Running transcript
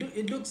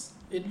it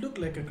looked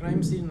like a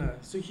crime scene,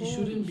 so he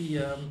shouldn't be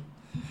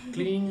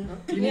cleaning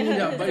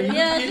it up. But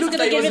he looks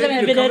like he was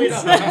ready to cover it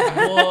up.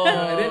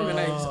 And then when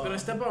I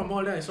step out of the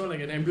mall, then I saw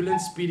like an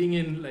ambulance speeding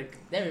in. Like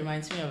that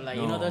reminds me of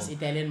you know those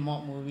Italian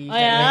mob movies. Oh,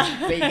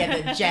 where you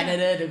get the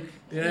janitor to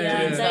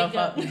it's stuff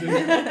like up.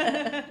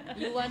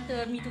 you want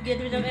me to get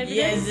rid of evidence?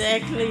 Yeah,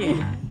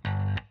 exactly.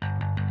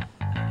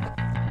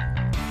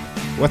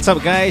 What's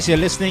up, guys? You're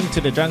listening to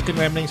the Drunken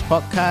Ramblings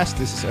podcast.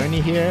 This is Ernie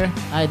here.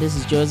 Hi, this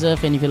is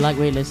Joseph, and if you like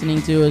what you're listening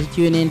to,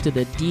 tune in to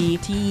the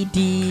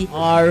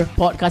TDR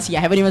podcast. Yeah,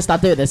 I haven't even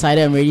started with the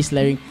cider, I'm already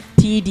slurring.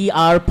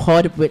 TDR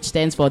pod, which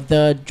stands for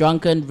the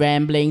Drunken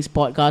Ramblings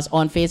podcast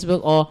on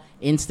Facebook or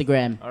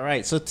Instagram. All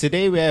right, so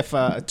today we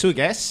have two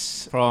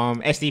guests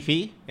from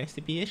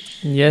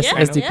SDP-ish? Yes, Yeah.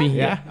 SDP.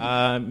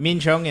 Yeah. Min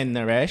Chong and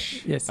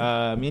Naresh. Yes.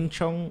 Min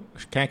Chong,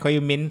 can I call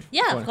you Min?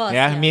 Yeah, of course.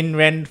 Yeah, Min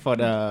ran for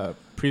the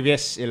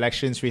previous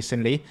elections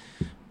recently.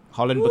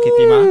 Holland Bukit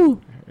Timah.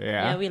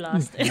 Yeah, we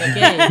lost. Okay,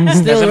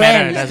 Doesn't still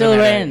matter.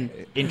 ran.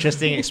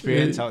 Interesting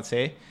experience, I would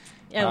say.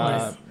 Yeah, it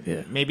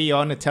was. Maybe you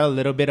want to tell a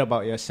little bit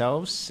about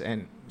yourselves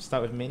and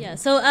start with Min. Yeah,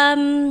 so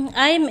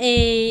I'm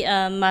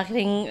a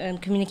marketing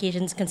and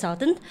communications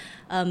consultant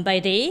by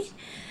day,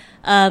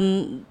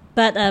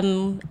 but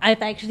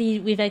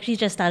we've actually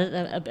just started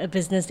a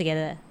business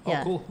together.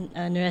 Oh, cool.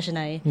 Naresh and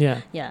I.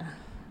 Yeah.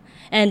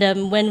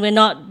 And when we're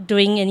not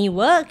doing any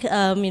work, we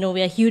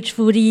are huge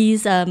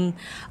foodies.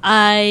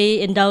 I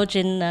indulge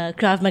in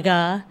Krav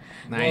Maga.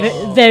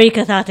 Nice. Very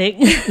cathartic.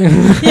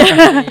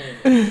 Yeah.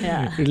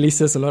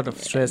 Releases a lot of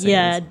stress.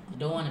 Yeah. You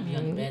don't want to be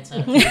on the bad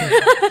side.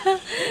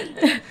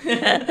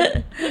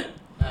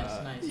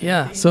 Nice.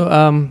 Yeah. So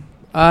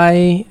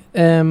I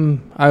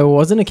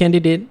wasn't a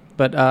candidate,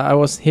 but I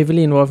was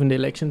heavily involved in the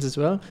elections as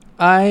well.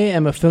 I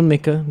am a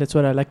filmmaker. That's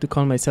what I like to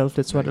call myself.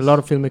 That's what a lot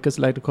of filmmakers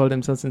like to call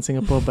themselves in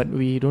Singapore, but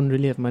we don't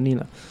really have money.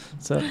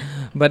 So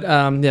I'm a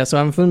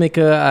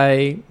filmmaker.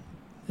 I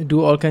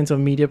do all kinds of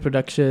media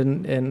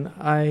production, and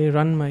I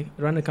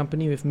run a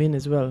company with Min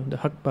as well, the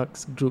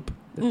Hugbugs Group.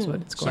 That's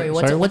what it's called.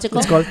 Sorry, what's it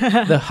called? It's called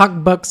the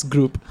Hugbugs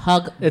Group.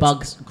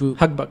 Hugbugs Group.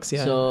 Hugbugs,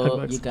 yeah. So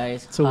Hugbugs. you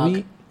guys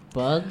So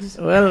bugs?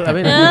 Well, I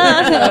mean,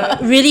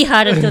 Really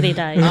hard until they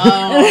die.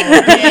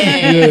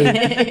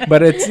 Okay.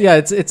 but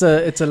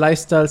it's a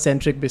lifestyle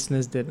centric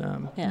business that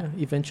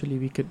eventually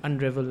we could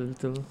unravel a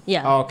little.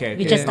 Yeah. Oh, okay.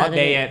 We just not started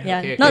there it. yet. Yeah.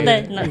 Okay, Not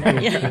okay. there. Not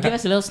there. Yeah. Give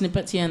us a little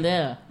snippets here and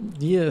there.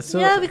 Yeah. So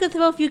Yeah, we could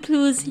throw a few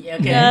clues. Yeah,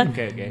 okay. Yeah.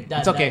 Okay. Done,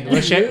 It's okay. done.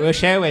 We'll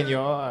share when you're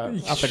up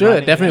and sure,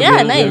 running. definitely. Yeah,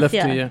 we'll nice, love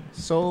yeah. to. Yeah.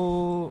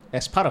 So,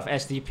 as part of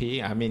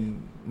SDP, I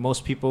mean,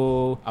 most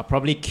people are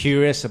probably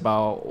curious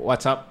about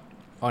what's up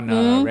on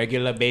a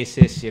regular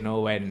basis,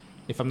 when,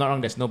 if I'm not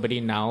wrong, there's nobody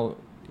now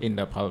in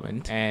the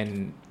parliament.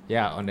 And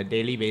yeah, on a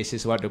daily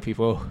basis, what do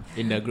people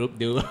in the group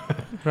do?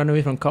 Run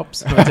away from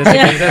cops.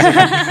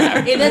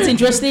 Hey, that's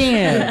interesting.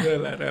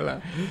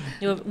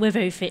 We're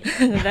very fit.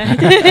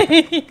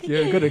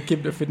 You're gotta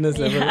keep the fitness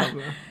level up.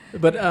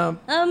 But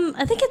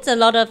I think it's a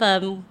lot of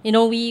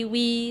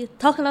we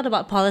talk a lot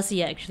about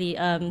policy actually.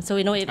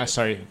 So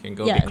Sorry, you can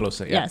go a bit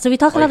closer. Yeah. So we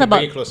talk a Or lot you can about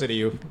bring it closer to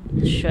you.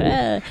 Sure.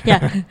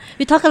 Yeah.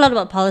 We talk a lot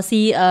about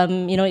policy.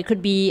 It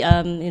could be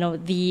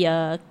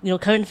the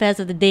current affairs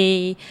of the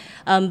day.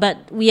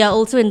 But we are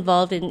also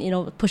involved in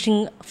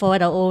pushing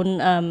forward our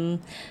own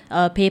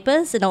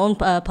papers and our own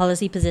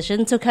policy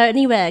positions. So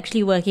currently we're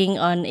actually working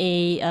on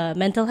a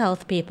mental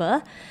health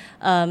paper.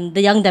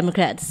 The Young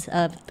Democrats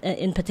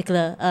in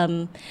particular.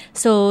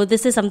 So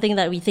this is something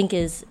that we think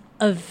is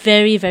a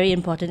very, very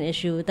important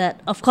issue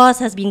that, of course,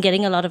 has been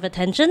getting a lot of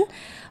attention.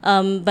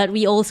 But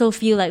we also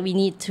feel like we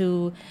need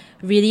to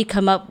really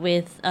come up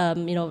with,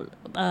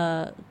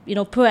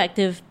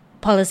 proactive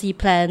policy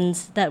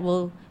plans that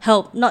will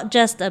help not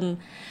just, the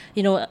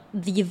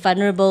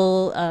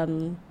vulnerable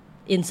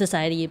in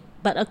society,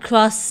 but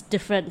across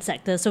different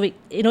sectors. So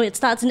it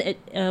starts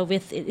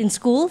in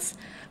schools.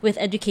 With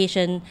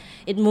education,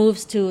 it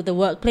moves to the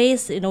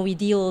workplace. We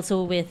deal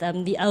also with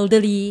the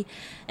elderly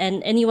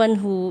and anyone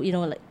who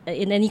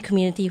in any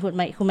community who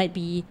might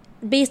be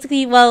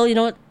basically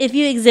if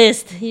you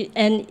exist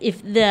and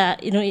if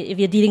if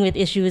you're dealing with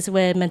issues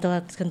where mental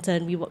health is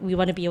concerned, we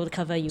want to be able to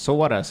cover you. So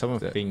what are some of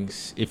the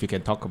things, if you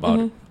can talk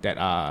about,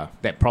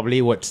 that probably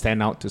would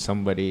stand out to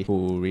somebody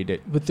who read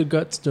it? with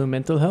regards to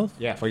mental health.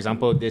 Yeah, for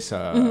example, this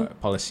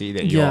policy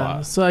that you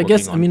are So I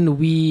guess working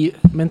on.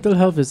 mental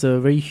health is a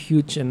very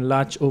huge and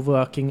large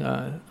overarching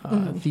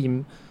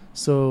theme.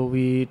 So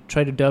we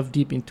try to delve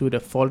deep into the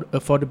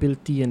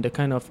affordability and the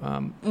kind of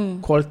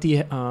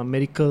quality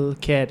medical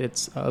care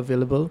that's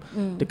available,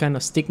 the kind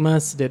of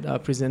stigmas that are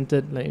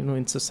presented,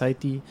 in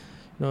society.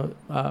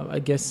 I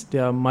guess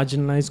there are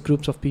marginalized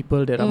groups of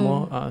people that are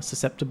more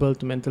susceptible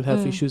to mental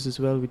health issues as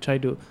well. We try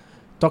to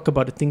talk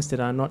about the things that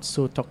are not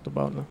so talked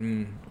about.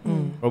 From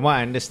what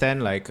I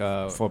understand,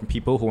 for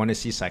people who want to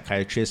see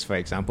psychiatrists, for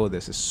example,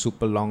 there's a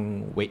super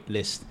long wait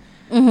list.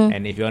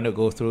 And if you want to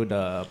go through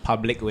the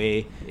public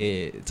way,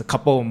 it's a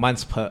couple of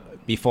months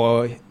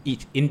before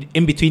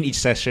in between each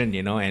session,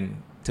 and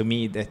to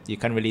me that you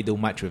can't really do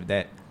much with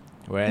that.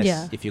 Whereas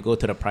Yeah. if you go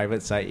to the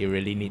private side, you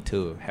really need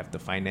to have the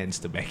finance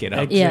to back it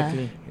up.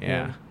 Exactly.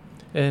 Yeah.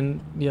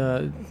 And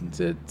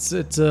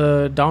it's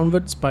a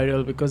downward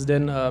spiral, because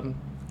then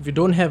if you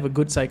don't have a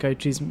good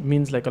psychiatrist,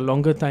 means like a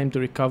longer time to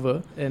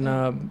recover.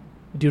 And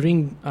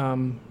during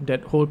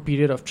that whole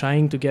period of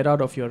trying to get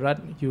out of your rut,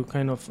 you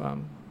kind of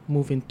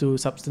move into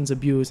substance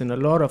abuse and a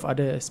lot of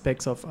other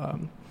aspects of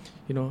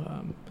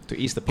To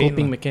ease the pain.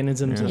 coping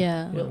mechanisms.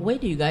 Yeah. Where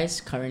do you guys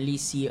currently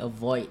see a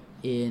void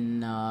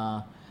in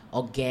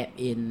or gap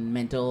in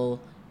mental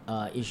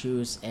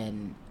issues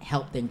and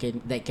help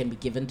that can be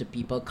given to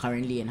people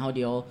currently, and how do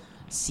you all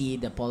see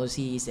the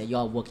policies that you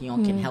are working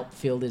on can help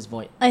fill this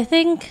void? I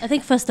think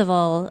first of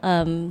all,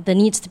 there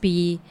needs to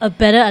be a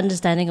better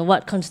understanding of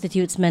what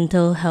constitutes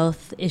mental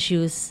health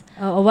issues,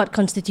 or what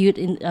constitute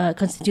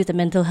a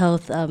mental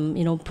health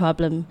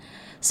problem.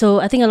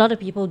 So I think a lot of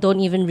people don't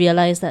even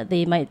realize that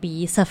they might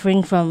be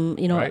suffering from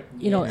Right.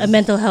 a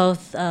mental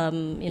health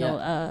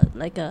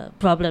like a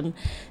problem.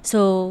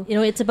 So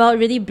it's about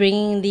really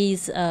bringing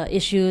these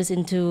issues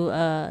into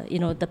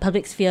the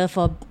public sphere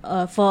for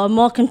a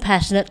more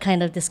compassionate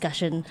kind of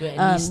discussion. To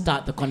at least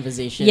start the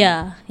conversation.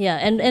 Yeah,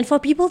 and for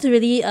people to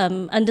really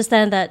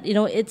understand that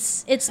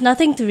it's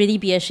nothing to really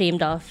be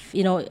ashamed of.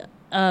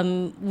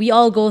 We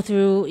all go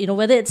through,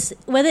 whether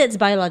it's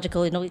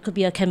biological, it could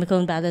be a chemical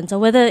imbalance, or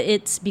whether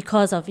it's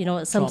because of,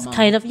 some Trauma.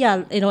 kind of,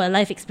 a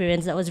life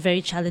experience that was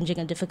very challenging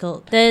and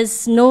difficult.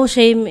 There's no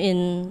shame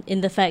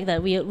in the fact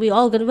that we're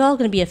all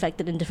going to be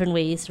affected in different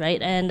ways,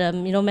 right? And,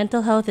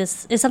 mental health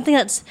is something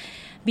that's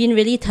been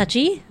really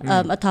touchy,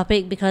 a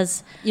topic,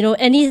 because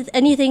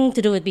anything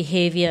to do with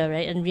behavior,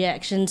 right, and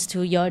reactions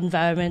to your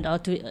environment, or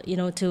to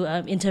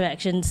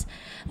interactions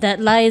that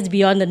lies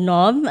beyond the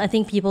norm. I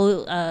think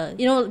people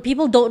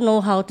don't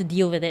know how to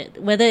deal with it,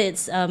 whether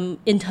it's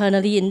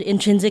internally,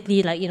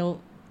 intrinsically, like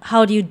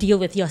how do you deal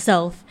with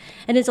yourself,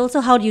 and it's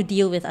also how do you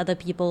deal with other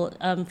people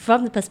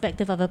from the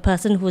perspective of a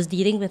person who's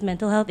dealing with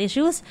mental health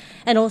issues,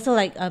 and also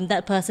like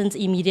that person's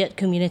immediate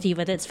community,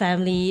 whether it's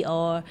family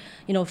or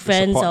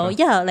friends, support,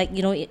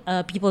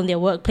 or people in their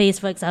workplace,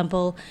 for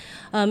example.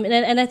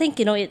 And I think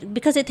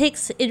because it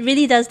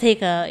really does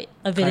take a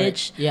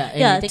village.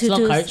 It takes a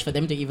lot of courage for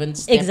them to even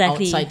step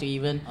outside, to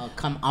even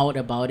come out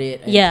about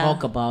it and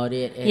talk about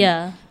it.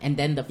 And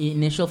then the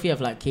initial fear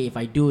of like, okay, if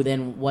I do,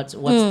 then what's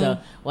the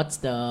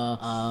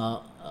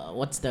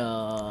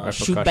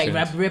shoot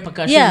back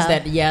repercussions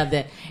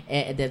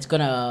that's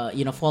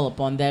gonna fall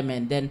upon them.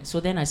 And then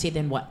I say,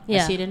 then what? I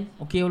say, then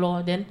okay,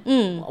 Lord, then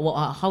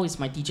how is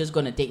my teachers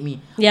gonna take me?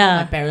 How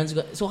my parents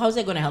so how's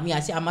that gonna help me? I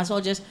say I must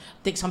well just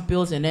take some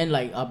pills and then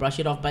like brush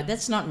it off, but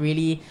that's not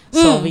really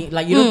solving.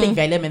 Like you don't take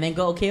Valium and then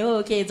go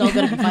okay, it's all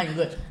gonna be fine and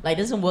good. Like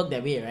it doesn't work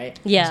that way, right?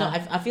 So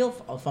I feel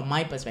from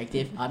my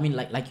perspective, I mean,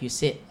 like you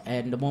said,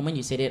 and the moment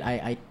you said it,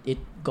 it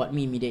got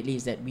me immediately,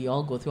 is that we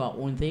all go through our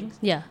own things.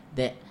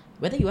 That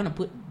whether you want to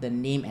put the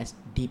name as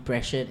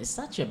depression, it's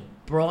such a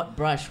broad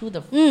brush. Who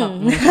the fuck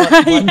knows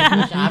what depression?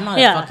 I'm not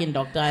a fucking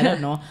doctor. I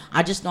don't know.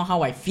 I just know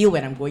how I feel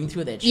when I'm going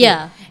through that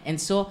shit.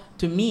 And so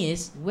to me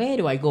is, where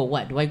do I go?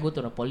 What do I go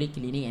to the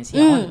polyclinic and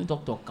say I want to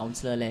talk to a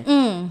counselor?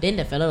 Then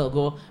the fella will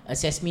go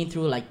assess me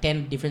through like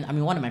 10 different. I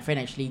mean, one of my friend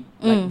actually,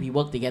 like we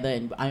work together,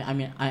 and I'm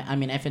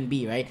in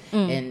F&B, right?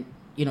 And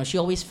she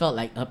always felt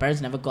like her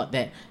parents never got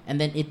that, and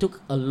then it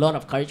took a lot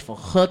of courage for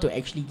her to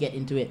actually get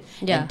into it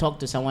and talk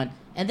to someone.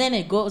 And then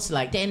it goes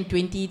like 10,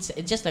 20, it's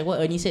just like what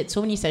Ernie said, so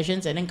many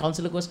sessions, and then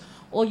counselor goes,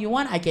 oh, you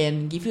want, I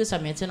can give you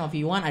some medicine, or if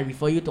you want, I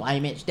refer you to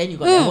IMH. Then you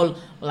got the whole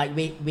like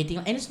waiting,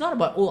 and it's not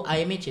about,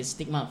 IMH is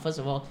stigma. First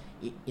of all,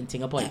 in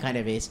Singapore it kind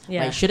of is.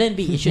 Like, it shouldn't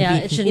be. It should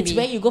be. It's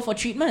where you go for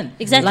treatment.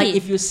 Exactly. Like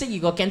if you're sick, you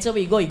got cancer,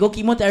 where you go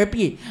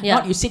chemotherapy.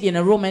 Not you sit in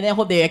a room and then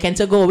hope that your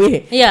cancer go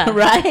away.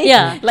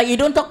 Right? Like you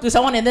don't talk to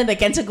someone and then the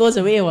cancer goes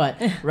away,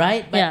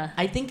 right? But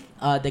I think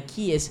the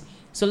key is,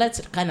 so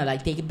let's kind of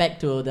like take it back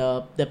to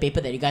the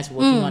paper that you guys are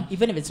working on.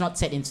 Even if it's not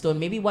set in stone,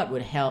 maybe what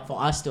would help for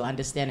us to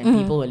understand, and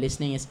people who are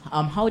listening, is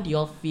how do you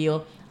all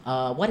feel?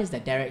 What is the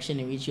direction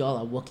in which you all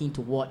are working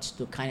towards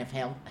to kind of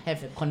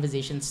have a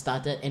conversation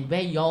started, and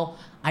where you all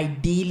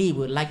ideally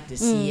would like to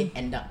see it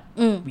end up?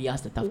 We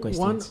ask the tough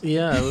questions. It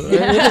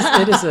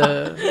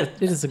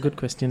is a good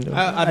question though.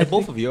 Are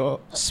both of you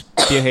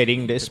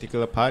spearheading this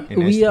particular part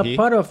in we SDP?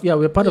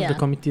 are part of the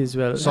committee as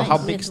well. So how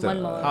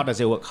does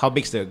it work? How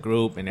big's the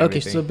group and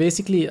everything? Okay, so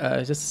basically,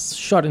 just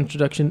short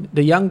introduction.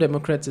 The Young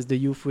Democrats is the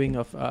youth wing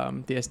of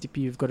the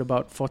SDP. We've got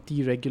about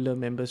 40 regular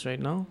members right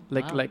now,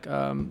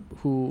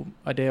 who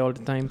are there all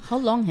the time. How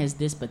long has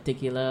this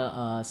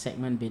particular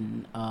segment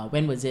been?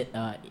 When was it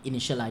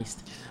initialized?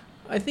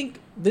 I think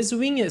this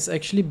wing has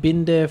actually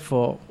been there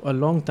for a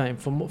long time,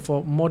 for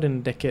more than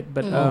a decade.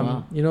 But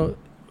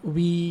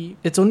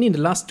it's only in the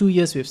last 2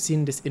 years we've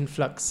seen this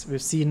influx. We've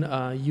seen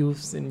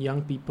youths and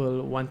young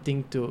people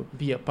wanting to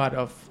be a part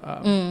of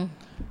an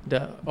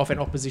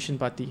opposition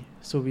party.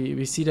 So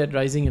we see that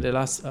rising in the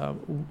last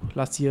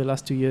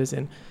 2 years,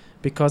 and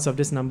because of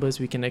these numbers,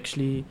 we can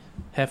actually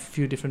have a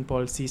few different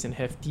policies and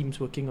have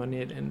teams working on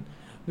it. And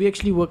we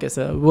actually work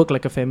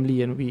like a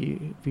family, and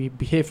we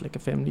behave like a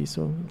family.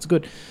 So it's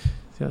good.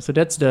 Yeah, so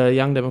that's the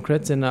Young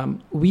Democrats, and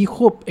we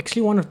hope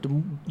actually one of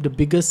the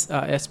biggest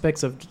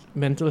aspects of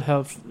mental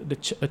health, the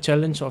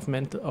challenge of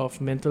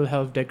mental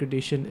health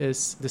degradation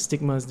is the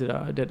stigmas that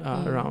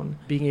are around.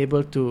 Being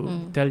able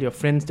to tell your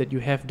friends that you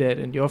have that,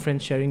 and your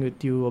friends sharing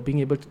with you, or being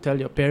able to tell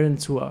your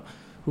parents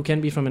who can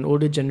be from an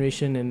older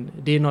generation and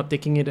they're not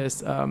taking it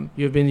as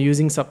you've been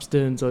using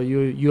substance, or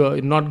you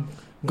are not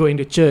going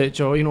to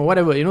church, or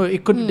whatever,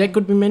 it could there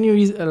could be many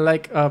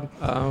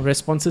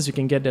responses you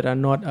can get that are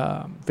not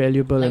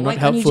valuable, like, and not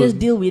helpful. Why can't you just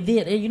deal with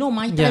it?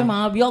 My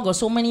time, we all got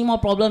so many more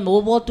problems.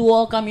 World War II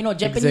all come,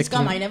 Japanese Exactly.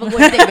 come, I never go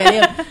and take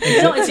Valium.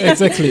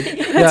 Exactly.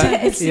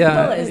 It's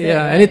simple as that,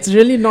 right? And it's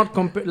really not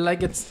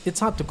it's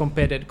hard to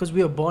compare that, because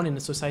we are born in a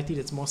society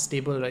that's more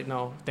stable right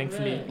now,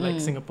 thankfully, Right. like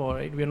Singapore,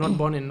 right? We are not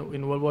born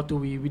in World War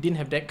II. We didn't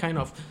have that kind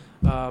of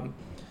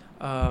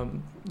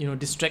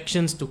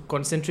distractions to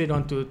concentrate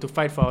on to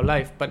fight for our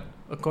life. But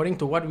according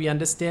to what we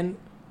understand,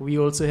 we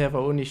also have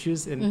our own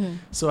issues, and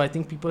so I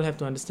think people have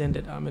to understand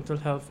that our mental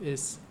health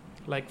is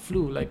like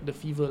flu, like the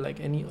fever, like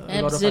a lot of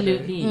other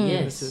Absolutely,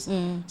 illnesses.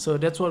 yes. So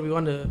that's what we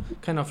want to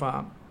kind of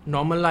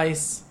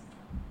normalize,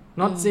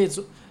 not say it's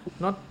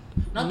not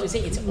to say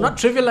it's not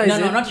trivialize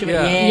it. No, not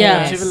trivialize. Yeah,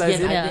 Yes, trivialize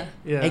yes, it.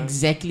 Yeah.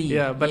 Exactly.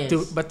 Yeah, but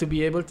yes. to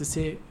be able to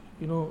say,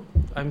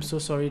 I'm so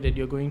sorry that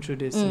you're going through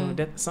this.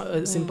 That's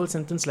a simple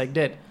sentence like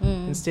that,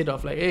 instead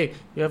of like, hey,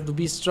 you have to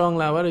be strong,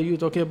 lah. What are you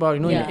talking about?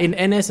 In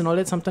NS and all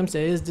that, sometimes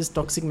there is this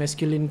toxic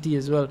masculinity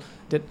as well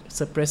that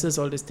suppresses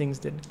all these things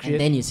that create.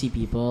 And then you see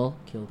people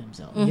kill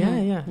themselves.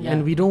 Yeah.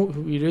 And we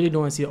really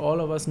don't want to see. All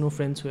of us know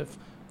friends who have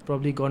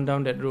probably gone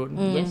down that road.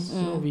 Yes.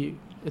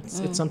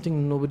 It's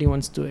something nobody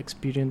wants to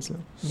experience.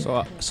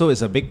 So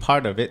it's a big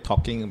part of it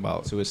talking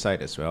about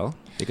suicide as well,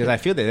 because I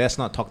feel that that's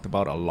not talked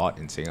about a lot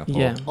in Singapore.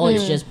 Yeah. Or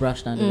it's just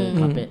brushed under the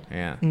carpet.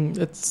 Yeah.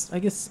 It's, I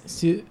guess,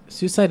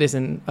 suicide is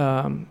an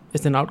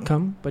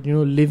outcome, but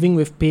living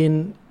with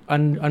pain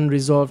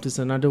unresolved is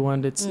another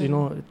one that's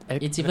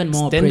It's even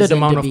more extended present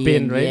amount to of be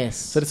pain, in, right? yes.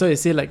 So that's why I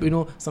say, like,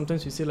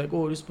 sometimes we say like,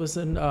 oh, this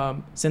person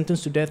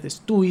sentenced to death is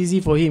too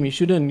easy for him. He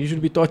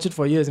should be tortured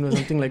for years,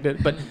 something like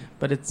that.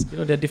 But it's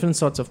there are different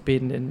sorts of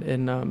pain,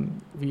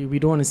 and we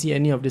don't want to see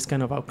any of this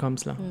kind of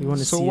outcomes, lah. We want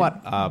to see. So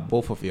what are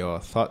both of your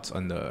thoughts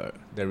on the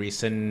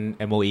recent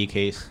MOE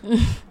case?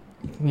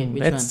 Which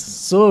that's one?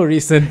 so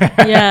recent.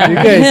 Yeah. You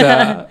guys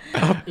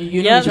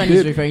You know which one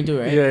he's referring to,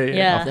 right?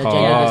 Yeah. The Of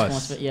gender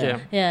course.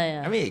 dysmorphia.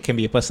 Yeah. I mean, it can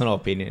be a personal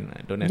opinion.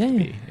 I don't have to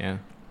be. Yeah.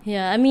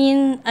 Yeah, I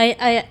mean,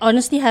 I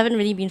honestly haven't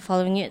really been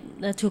following it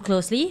too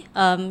closely,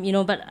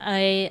 but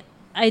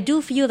I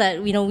do feel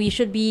that, we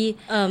should be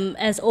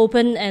as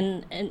open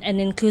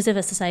and inclusive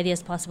a society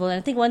as possible. And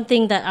I think one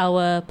thing that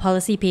our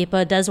policy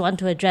paper does want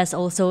to address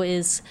also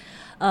is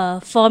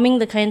forming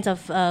the kinds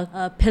of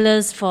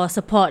pillars for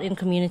support in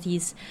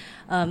communities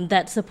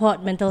that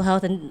support mental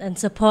health and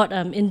support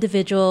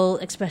individual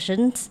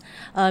expressions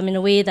in a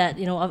way that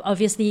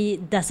obviously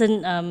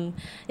doesn't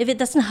if it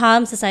doesn't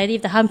harm society,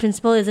 if the harm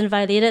principle isn't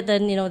violated,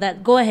 then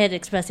that go ahead,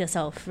 express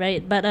yourself,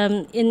 right? But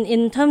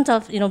in terms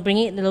of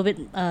bringing it a little bit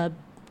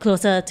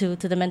closer to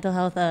the mental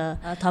health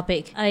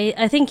topic,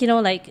 I think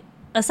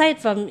aside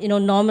from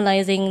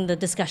normalizing the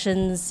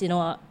discussions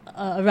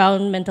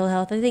around mental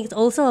health, I think it's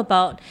also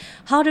about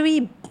how do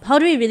we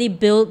really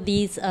build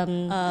these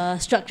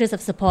structures of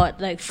support,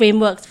 like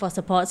frameworks for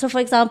support. So for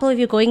example, if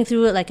you're going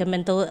through like a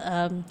mental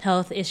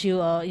health issue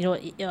or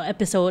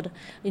episode,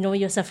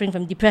 you're suffering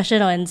from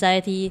depression or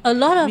anxiety, a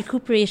lot of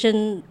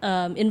recuperation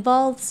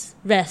involves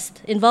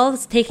rest,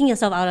 involves taking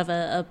yourself out of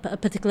a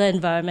particular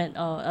environment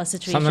or a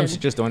situation. Sometimes you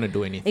just don't want to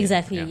do anything.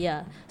 Exactly,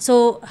 yeah.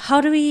 So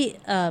how do we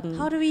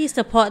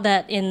support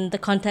that in the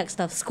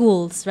context of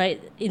schools, right?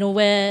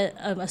 Where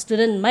a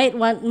student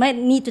might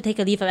need to take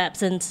a leave of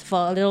absence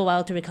for a little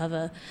while to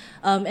recover,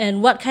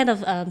 and what kind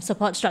of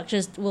support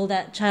structures will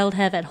that child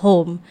have at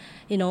home?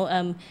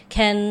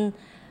 Can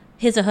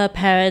his or her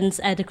parents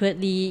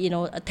adequately,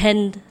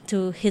 attend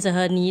to his or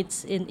her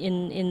needs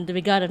in the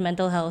regard of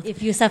mental health?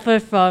 If you suffer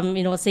from,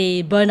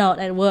 say, burnout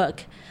at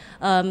work,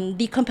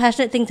 the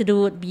compassionate thing to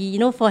do would be,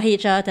 for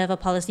HR to have a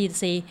policy to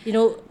say,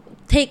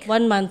 take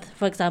 1 month,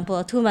 for example,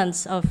 or 2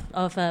 months of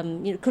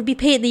could be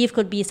paid leave,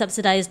 could be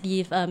subsidized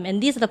leave,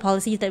 and these are the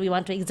policies that we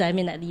want to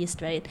examine at least,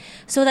 right?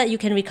 So that you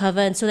can recover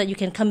and so that you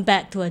can come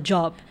back to a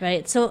job,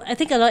 right? So I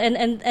think a lot,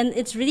 and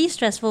it's really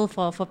stressful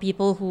for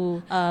people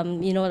who,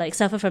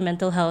 suffer from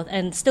mental health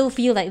and still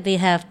feel like they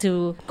have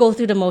to go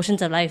through the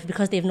motions of life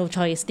because they have no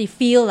choice. They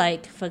feel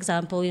like, for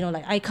example,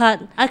 I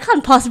can't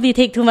possibly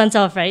take 2 months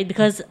off, right?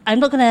 Because I'm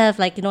not going to have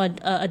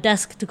a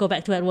desk to go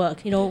back to at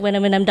work, when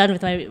I'm done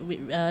with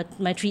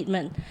my treatment.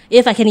 treatment,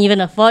 if I can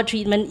even afford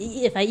treatment,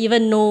 if I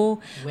even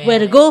know where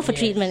to go for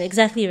treatment.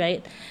 Exactly,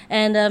 right.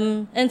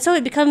 And so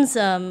it becomes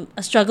a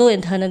struggle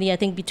internally, I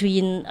think,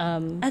 between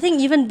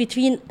admitting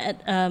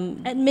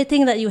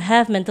that you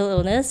have mental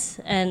illness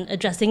and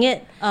addressing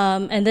it,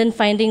 and then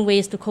finding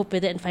ways to cope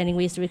with it and finding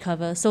ways to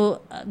recover.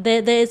 So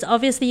there is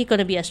obviously going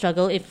to be a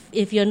struggle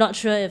if you're not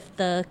sure if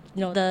the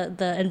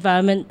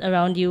environment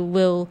around you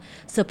will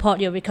support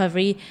your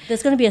recovery.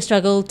 There's going to be a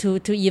struggle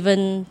to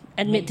even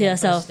admit to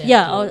yourself.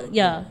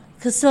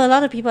 Because so a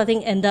lot of people, I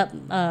think, end up...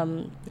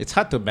 it's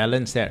hard to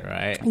balance that,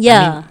 right?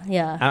 Yeah, I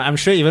mean, I'm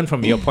sure even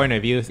from your point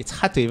of view, it's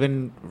hard to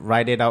even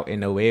write it out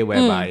in a way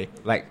whereby,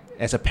 like,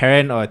 as a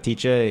parent or a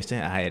teacher, you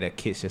say, the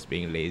kid's just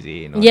being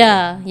lazy. You know?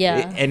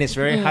 And it's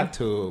very hard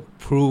to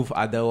prove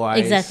otherwise.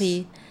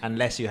 Exactly.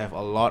 Unless you have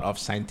a lot of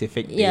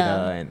scientific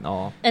data and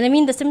all. And I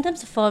mean, the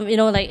symptoms form,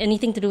 like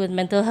anything to do with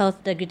mental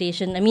health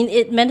degradation, I mean,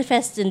 it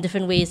manifests in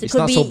different ways. It's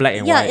not so black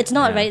and white. Yeah, it's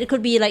not, right? It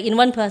could be like in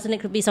one person,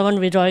 it could be someone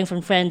withdrawing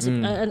from friends.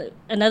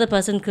 Another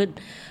person could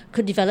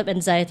develop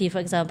anxiety, for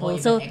example. Or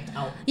so even act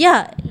out.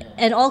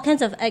 And all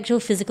kinds of actual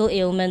physical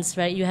ailments,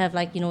 right? You have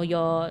like,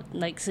 your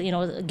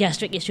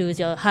gastric issues,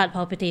 your heart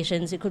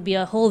palpitations. It could be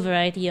a whole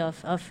variety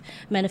of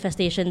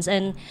manifestations.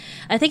 And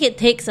I think it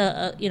takes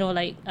I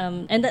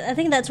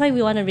think that's why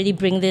we want to really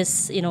bring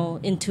this,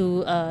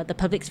 into the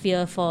public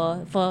sphere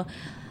for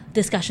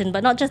discussion,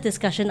 but not just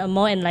discussion, a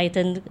more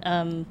enlightened,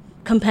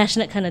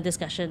 compassionate kind of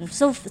discussion.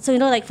 So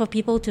for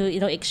people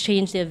to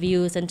exchange their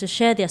views and to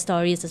share their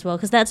stories as well,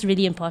 because that's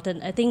really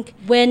important. I think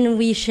when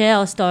we share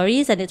our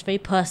stories and it's very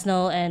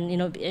personal and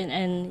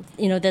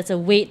there's a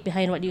weight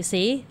behind what you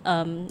say,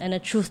 and a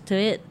truth to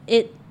it,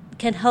 it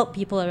can help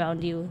people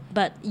around you.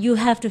 But you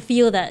have to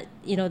feel that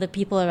the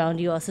people around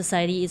you or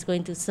society is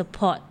going to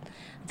support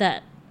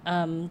that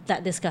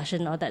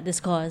discussion or that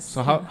discourse.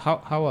 So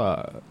how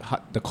are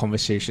the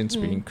conversations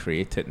being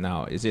created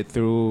now? Is it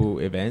through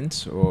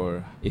events,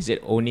 or is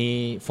it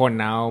only for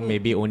now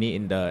maybe only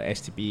in the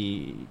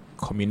STP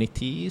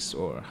communities,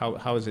 or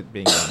how is it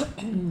being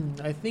done?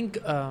 I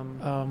think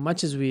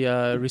much as we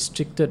are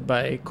restricted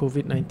by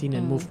COVID-19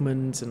 and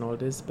movements and all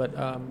this, but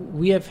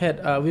we've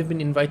been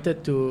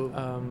invited to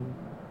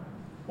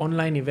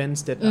online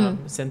events that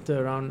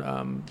center around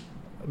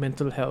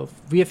mental health.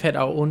 We have had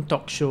our own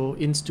talk show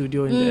in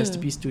studio, in the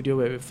STP studio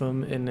where we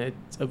film, and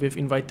we've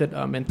invited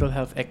mental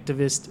health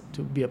activists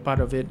to be a part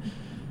of it.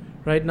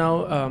 Right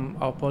now,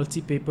 our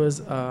policy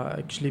papers are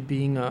actually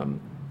being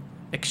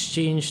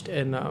exchanged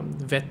and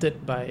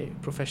vetted by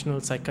professional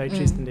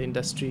psychiatrists in the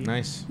industry.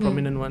 Nice.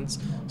 Prominent ones.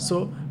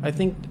 So I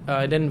think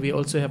then we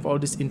also have all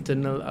these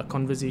internal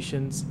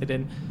conversations, and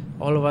then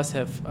all of us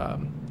have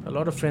a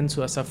lot of friends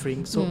who are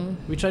suffering. So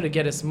we try to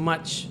get as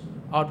much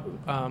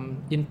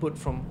input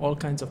from all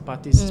kinds of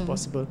parties as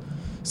possible.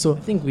 So I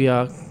think we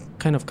are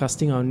kind of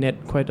casting our net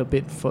quite a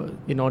bit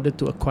in order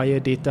to acquire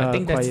data. I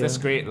think that's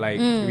great. Like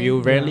you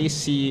rarely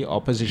see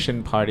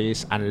opposition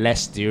parties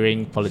unless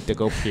during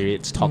political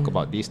periods talk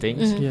about these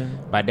things.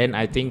 But then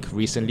I think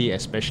recently,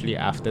 especially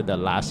after the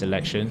last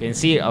election, you can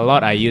see a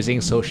lot are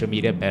using social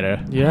media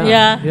better.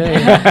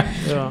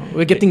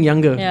 We're getting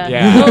younger.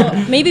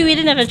 So maybe we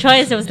didn't have a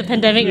choice. It was the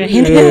pandemic, right?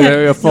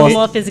 No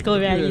more physical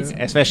rallies.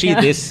 Especially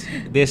this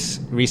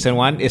recent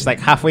one. It's like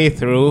halfway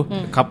through,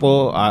 a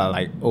couple are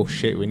like, oh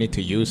shit, we need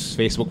to use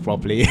Facebook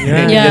properly.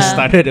 And you just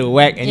started to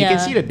whack, and you can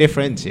see the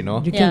difference, You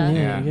can,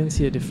 you can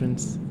see a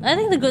difference. I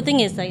think the good thing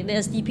is like the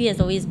SDP has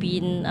always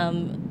been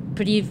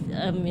pretty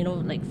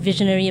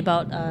visionary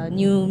about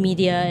new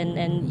media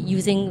and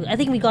using. I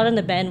think we got on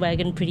the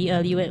bandwagon pretty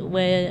early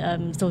where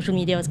social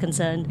media was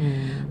concerned.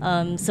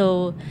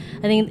 So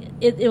I think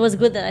it was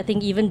good that I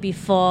think even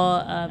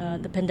before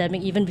the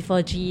pandemic, even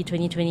before GE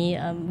 2020,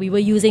 we were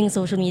using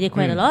social media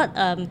quite a lot.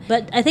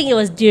 But I think it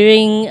was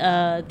during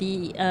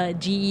the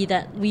GE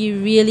that we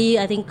really,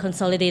 I think,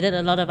 consolidated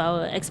a lot of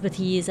our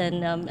expertise.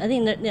 And I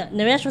think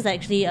Naresh was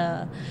actually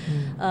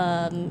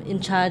in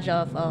charge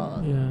of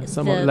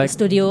the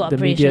studio the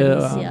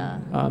operations.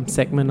 media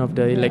segment of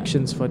the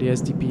elections for the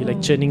SDP,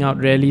 like churning out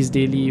rallies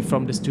daily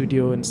from the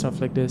studio and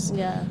stuff like this.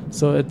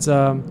 So it's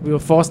we were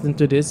forced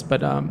into this,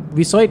 but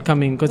we saw it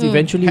coming because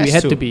eventually we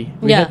had to be.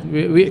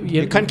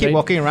 You can't keep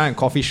walking around in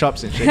coffee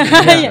shops and shit,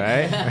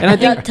 right? And I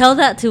think tell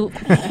that to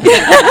and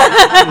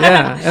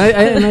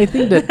I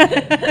think that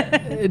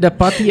the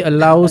party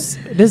allows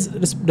this.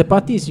 The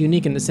party is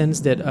unique in the sense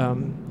that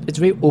it's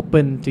very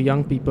open to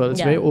young people.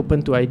 It's very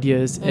open to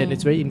ideas, and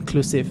it's very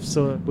inclusive.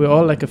 So we're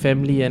all like a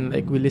family, and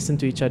like we listen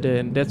to each other,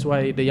 and that's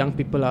why the young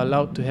people are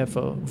allowed to have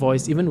a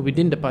voice even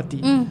within the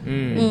party.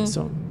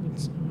 So,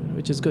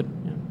 which is good.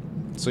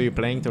 So you're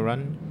planning to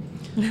run?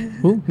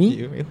 Who?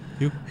 Me?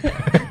 You.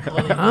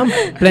 I'm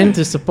planning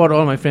to support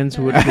all my friends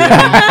who would be.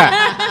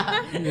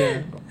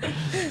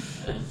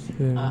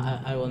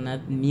 I will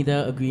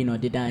neither agree nor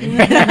deny.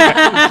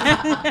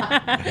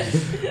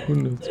 Who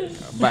knows?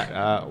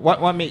 But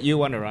what made you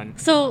want to run?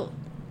 So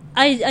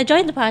I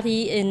joined the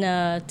party in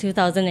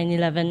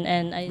 2011,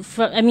 and I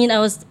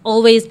was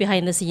always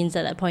behind the scenes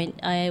at that point.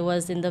 I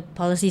was in the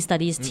policy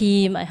studies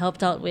team. I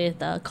helped out with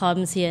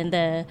comms here and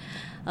there.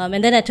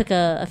 And then I took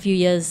a few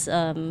years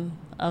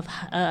of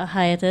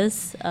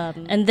hiatus.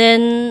 And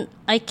then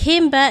I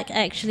came back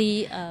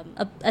actually,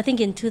 I think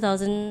in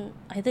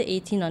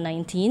 2018 or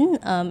 19.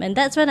 And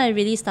that's when I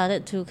really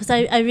started to, because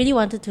I really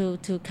wanted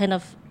to kind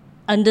of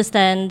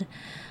understand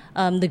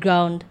the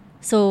ground.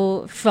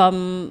 So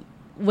from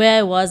where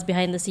I was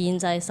behind the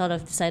scenes, I sort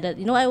of decided,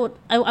 I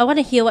want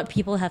to hear what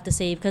people have to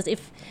say, because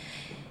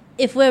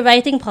if we're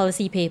writing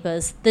policy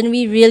papers, then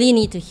we really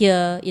need to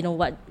hear,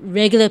 what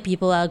regular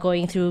people are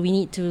going through. We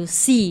need to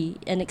see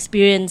and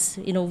experience,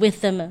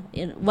 with them,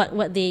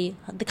 the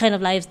kind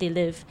of lives they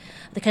live,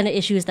 the kind of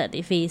issues that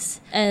they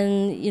face.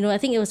 And, I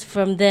think it was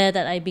from there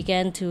that I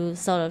began to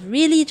sort of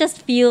really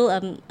just feel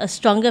a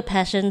stronger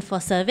passion for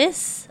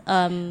service.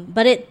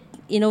 But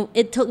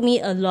it took me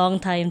a long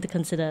time to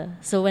consider.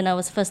 So when I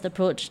was first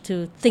approached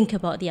to think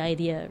about the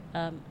idea,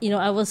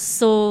 I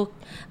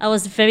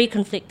was very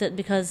conflicted,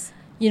 because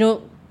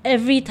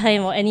every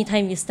time or any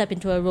time you step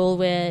into a role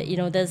where,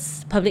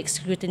 there's public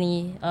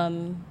scrutiny,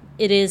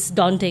 it is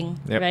daunting,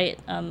 right?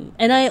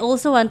 And I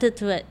also wanted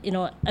to,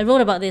 I wrote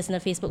about this in a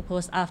Facebook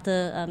post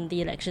after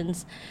the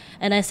elections.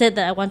 And I said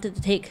that I wanted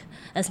to take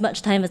as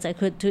much time as I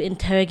could to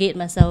interrogate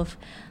myself,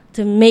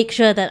 to make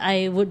sure that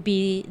I would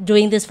be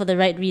doing this for the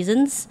right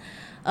reasons,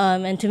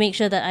 and to make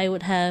sure that I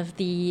would have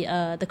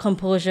the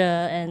composure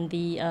and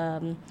the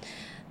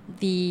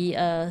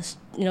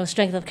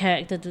strength of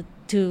character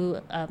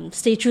to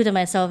stay true to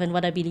myself and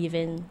what I believe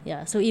in.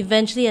 Yeah. So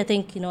eventually, I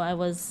think I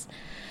was.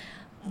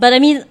 But I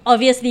mean,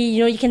 obviously,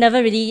 you can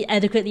never really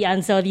adequately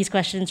answer all these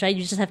questions, right?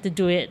 You just have to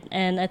do it.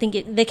 And I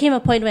think there came a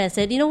point where I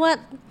said, what,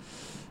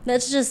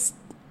 let's just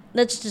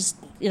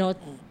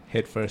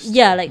Head first.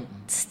 Yeah, like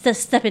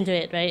step into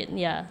it, right?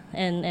 Yeah,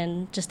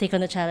 and just take on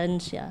the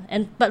challenge. Yeah,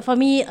 but for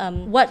me,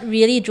 what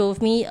really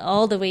drove me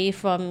all the way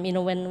from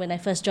when I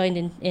first joined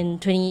in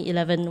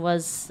 2011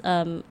 was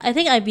I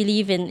think I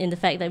believe in the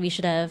fact that we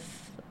should have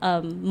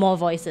more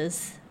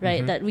voices, right?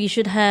 Mm-hmm. That we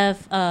should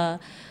have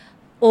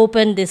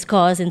open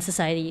discourse in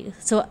society.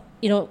 So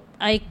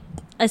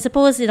I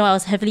suppose I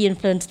was heavily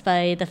influenced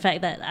by the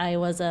fact that I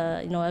was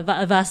a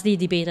varsity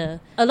debater.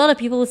 A lot of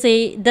people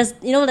say, does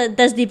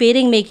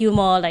debating make you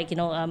more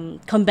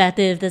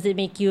combative? Does it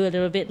make you a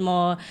little bit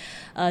more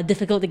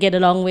difficult to get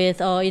along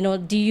with, or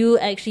do you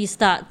actually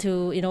start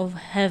to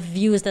have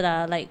views that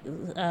are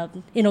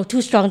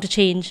too strong to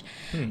change?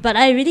 But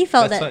I really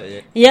felt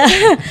I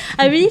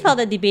really felt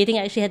that debating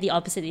actually had the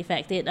opposite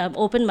effect. It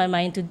opened my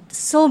mind to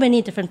so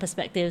many different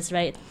perspectives,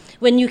 right?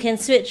 When you can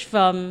switch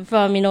from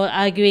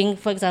arguing,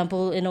 for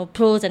example,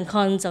 pros and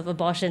cons of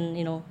abortion,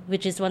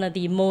 which is one of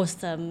the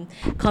most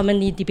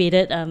commonly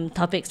debated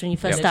topics when you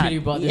first start. You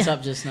brought this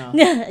up just now.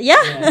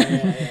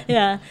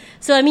 Yeah.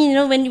 So I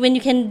mean, when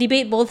you can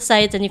debate both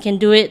sides and you can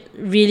do it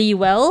really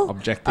well,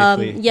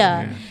 objectively,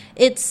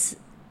 it's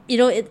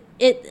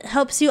it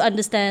helps you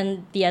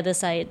understand the other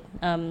side,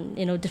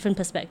 different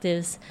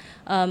perspectives.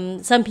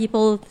 Some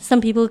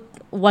people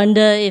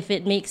wonder if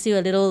it makes you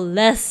a little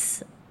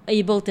less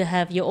able to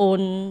have your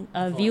own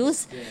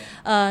views.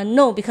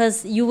 No,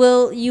 because you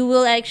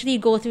will actually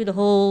go through the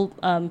whole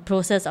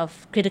process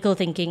of critical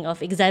thinking,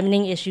 of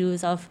examining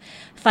issues, of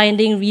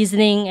finding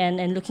reasoning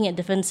and looking at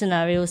different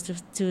scenarios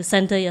to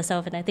center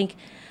yourself. And I think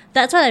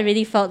that's what I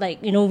really felt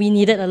like we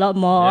needed a lot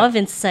more of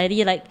in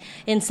society. Like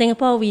in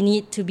Singapore, we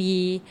need to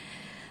be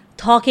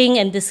talking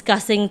and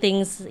discussing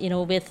things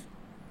with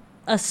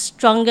a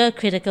stronger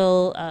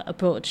critical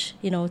approach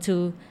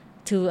to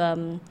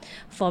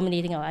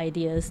formulating our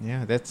ideas.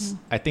 Yeah,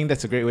 I think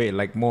that's a great way.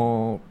 Like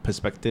more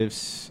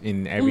perspectives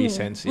in every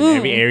sense, in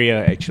every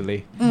area.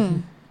 Actually,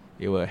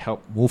 it will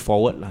help move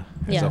forward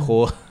as a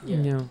whole.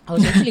 Yeah. I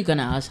was actually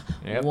gonna ask,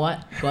 what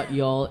got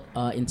you all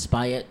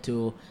inspired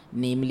to,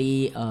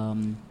 namely,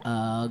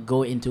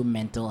 go into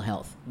mental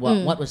health?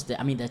 What was the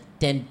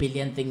 10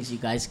 billion things you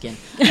guys can.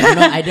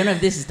 I don't know if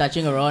this is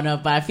touching around,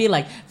 but I feel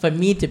like for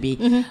me to be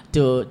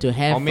to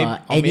have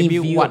any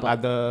view what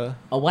about, other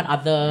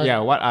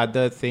what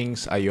other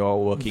things are you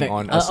all working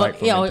on aside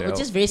from mental health?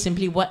 Just very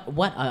simply,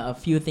 what are a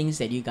few things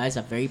that you guys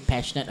are very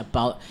passionate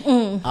about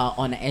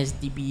on an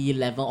SDB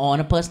level or on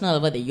a personal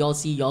level that you all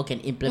see you all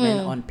can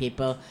implement on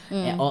paper,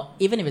 or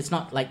even if it's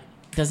not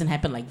doesn't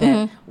happen like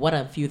that, what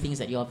are a few things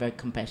that you're very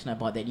compassionate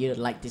about that you'd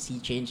like to see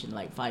change in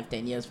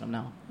 5-10 years from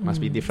now?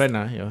 Must be different,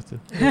 you have to.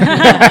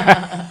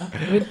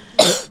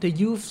 The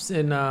youths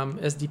in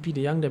SDP, the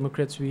Young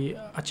Democrats, we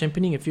are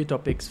championing a few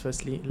topics.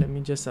 Firstly, let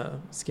me just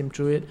skim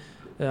through it.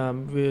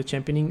 We're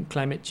championing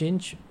climate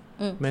change,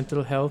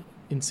 mental health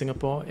in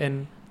Singapore,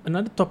 and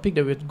another topic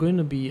that we're going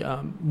to be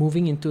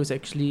moving into is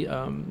actually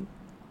an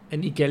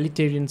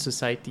egalitarian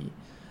society,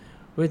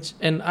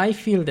 and I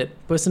feel that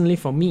personally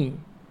for me,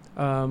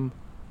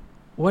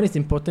 what is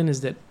important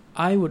is that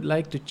I would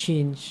like to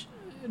change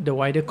the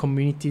wider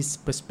community's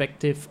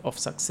perspective of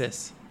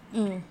success.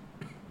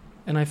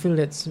 And I feel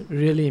that's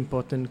really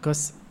important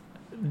because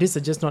these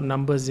are just not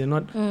numbers. They're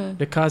not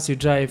the cars you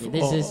drive.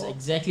 This is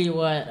exactly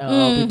what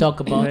we talk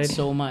about Right.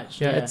 so much.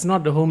 Yeah, it's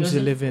not the homes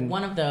you live in.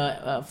 One of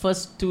the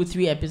first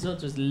 2-3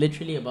 episodes was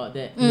literally about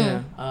that.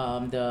 Yeah.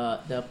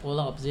 The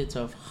polar opposites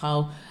of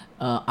how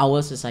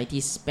our society,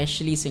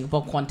 especially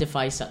Singapore,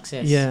 quantifies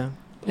success. Yeah.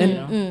 You And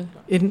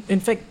know? in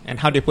fact, And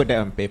how do you put that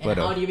on paper, And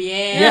though? how do we,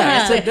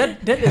 so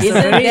that is a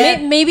Isn't very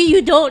that- Maybe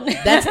you don't.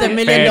 That's the $1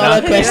 million Fair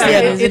enough. question.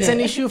 yeah, isn't it's it? an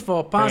issue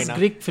for past enough.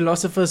 Greek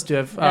philosophers to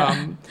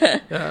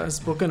have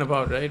spoken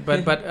about, right?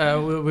 But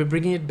we're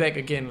bringing it back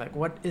again. Like,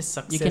 what is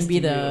success? You can be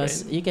to the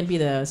right? you can be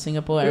the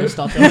Singapore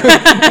Aristotle. Yeah,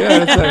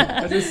 that's right.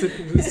 I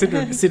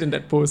just sit in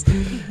that pose.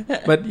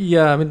 But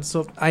yeah, I mean,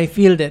 so I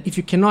feel that if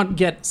you cannot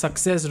get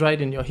success right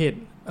in your head,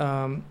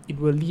 it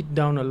will lead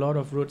down a lot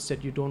of roads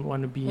that you don't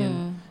want to be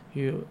in.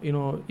 You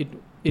know,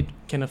 it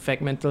can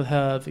affect mental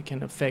health. It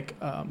can affect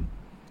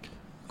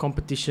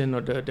competition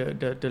or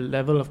the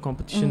level of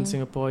competition in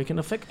Singapore. It can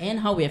affect And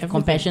how we have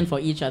everything. compassion for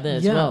each other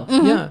as yeah, well.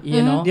 yeah.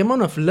 You know? The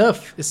amount of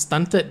love is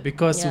stunted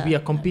because Yeah. we are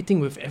competing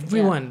with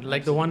everyone,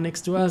 like the one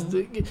next to us.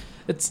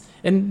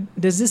 And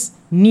there's this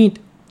need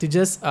to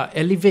just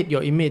elevate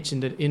your image in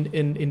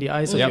the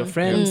eyes of Yep. your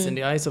friends, in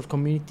the eyes of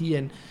community,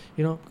 and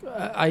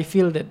I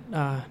feel that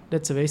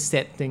that's a very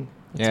sad thing.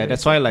 Yeah,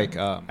 that's why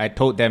I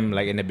told them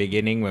in the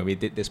beginning when we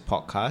did this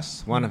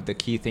podcast, one of the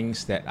key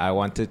things that I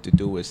wanted to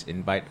do was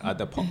invite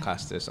other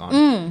podcasters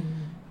on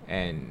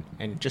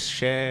and just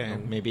share,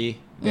 and maybe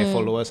their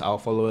followers, our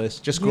followers,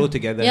 just grow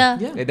together. Yeah.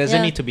 Yeah. It doesn't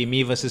Yeah. need to be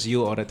me versus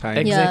you all the time.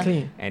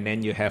 Exactly. And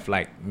then you have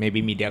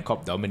maybe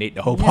MediaCorp dominate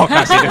the whole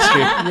podcast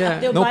industry.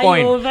 Yeah. No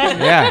point.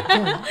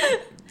 Yeah.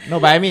 No,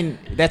 but I mean,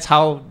 that's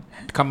how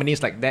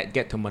companies like that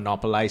get to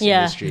monopolize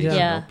Yeah. industries. Yeah. You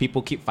Yeah. know,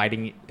 people keep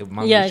fighting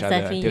among Yeah, each other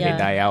exactly, until yeah. they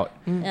die out.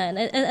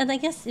 And I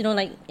guess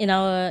like in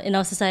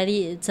our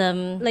society, it's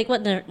like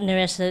what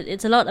Naresh said.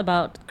 It's a lot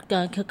about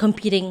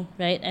competing,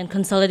 right, and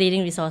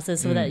consolidating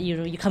resources so that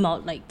you come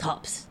out like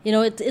tops.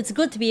 It's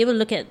good to be able to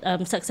look at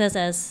success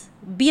as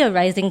be a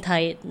rising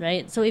tide,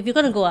 right? So if you're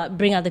gonna go out,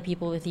 bring other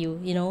people with you.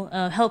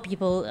 Help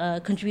people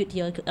contribute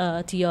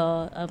to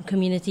your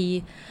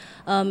community,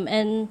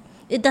 and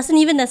it doesn't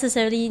even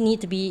necessarily need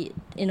to be,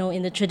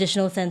 in the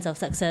traditional sense of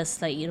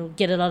success, like,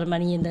 get a lot of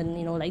money and then,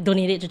 like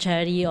donate it to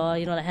charity or,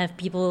 like have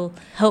people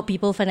help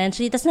people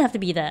financially. It doesn't have to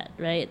be that,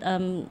 right?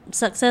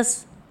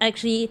 Success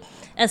actually,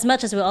 as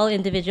much as we're all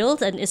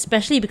individuals, and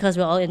especially because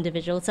we're all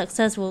individuals,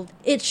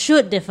 it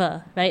should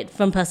differ, right,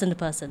 from person to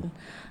person.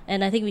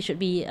 And I think we should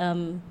be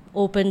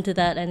open to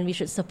that, and we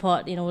should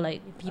support,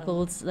 like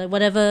people's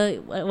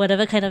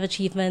whatever kind of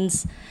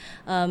achievements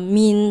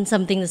mean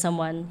something to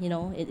someone.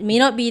 It may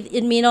not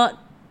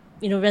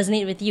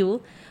resonate with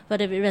you, but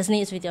if it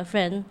resonates with your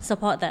friend,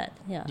 support that.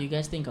 Yeah. Do you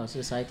guys think our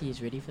society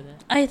is ready for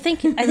that? I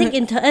think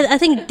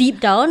deep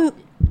down,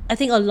 I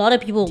think a lot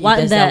of people want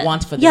There's that. that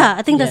want for that. Yeah,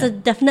 I think there's Yeah. a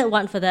definite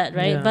want for that,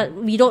 right? Yeah. But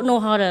we don't know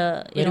how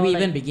to. Where do we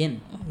even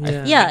begin?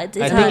 Yeah, it's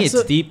I hard. think it's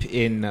So- deep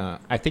in.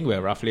 I think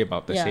we're roughly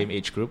about the Yeah. same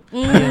age group.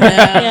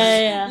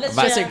 Yeah. Let's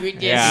But- just agree.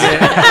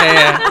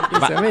 Yeah.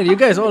 But, I mean, you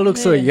guys all look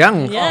so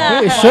young.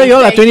 Yeah. Sure, you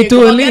all are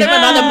 22 only. Get him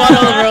another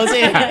bottle of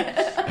rosé.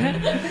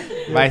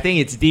 But I think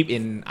it's deep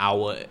in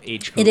our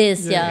age group. It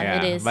is, yeah,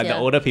 it is. But yeah. the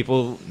older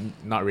people,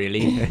 not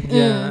really.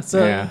 Yeah.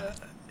 So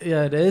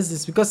Yeah. there is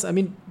this because I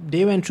mean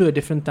they went through a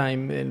different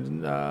time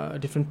and a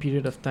different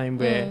period of time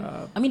where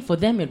I mean, for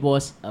them, it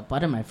was,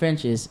 pardon my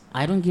French, is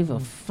I don't give a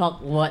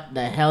fuck what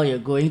the hell you're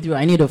going through.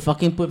 I need to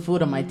fucking put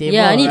food on my table.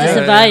 Yeah, I need to right?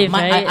 survive,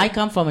 right? I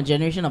come from a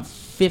generation of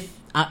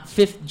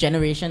fifth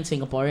generation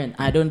Singaporean.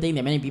 I don't think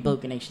that many people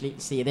can actually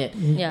say that.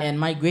 Yeah. And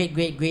my great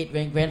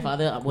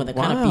grandfather were the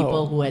kind of Wow.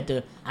 people who had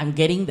to, I'm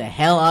getting the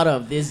hell out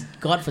of this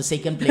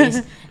godforsaken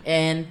place.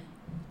 And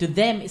to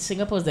them,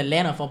 Singapore is the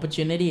land of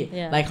opportunity.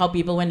 Yeah. Like how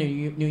people went to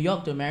New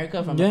York to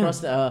America from Yeah. across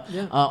the,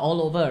 Yeah. all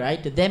over,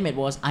 right? To them, it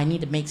was, I need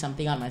to make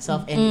something out of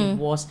myself. And it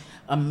was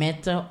a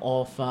matter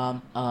of,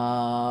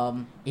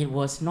 it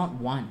was not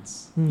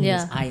wants. It was,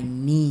 Yeah. I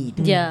need.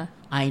 Yeah.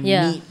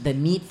 Yeah. The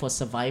need for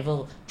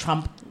survival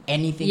trump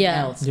anything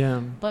Yeah. else.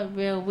 yeah. But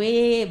we're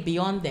way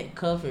beyond that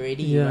curve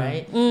already, Yeah.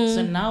 right?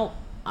 So now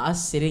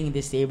us sitting at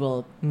this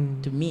table,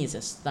 to me, is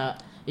a start.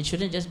 It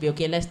shouldn't just be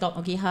okay. Let's talk.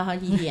 Okay, ha ha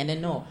hee hee, and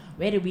then no.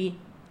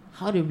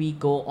 How do we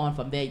go on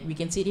from there? We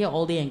can sit here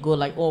all day and go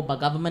like, oh, but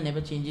government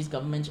never changes.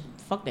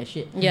 Fuck that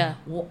shit. Yeah.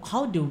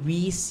 How do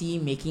we see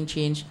making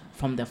change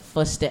from the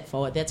first step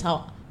forward? That's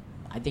how.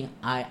 I think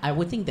I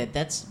would think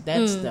that's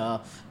the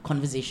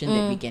conversation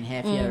that we can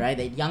have here, right?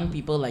 That young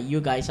people like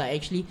you guys are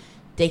actually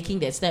taking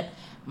that step.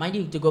 Mind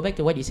you, to go back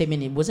to what you said,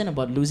 man, it wasn't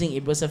about losing.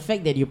 It was the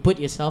fact that you put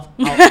yourself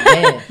out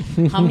there.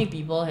 How many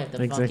people have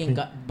the Exactly. fucking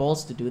gut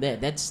balls to do that?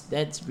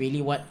 That's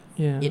really what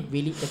Yeah.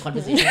 the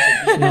conversation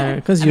should be. Yeah,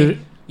 because I you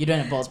mean, you don't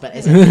have balls, but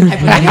as in,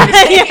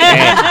 hypothetically.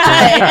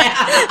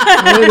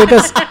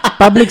 because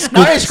public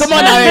schools. Naresh, come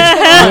on,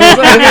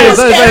 Naresh.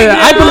 Sorry,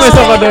 I put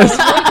myself on this.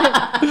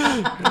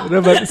 No,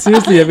 but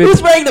seriously, I mean,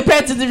 Who's wearing the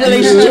pants in the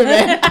relationship,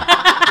 man?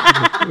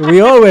 we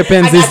all wear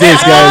pants these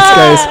days,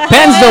 guys.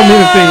 Pants don't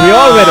mean a thing. We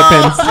all wear the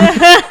pants.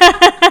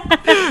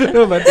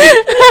 No, but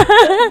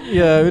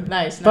yeah,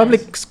 Nice.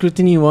 public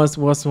scrutiny was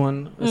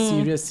one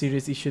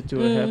serious issue to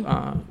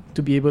have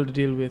to be able to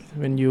deal with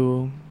when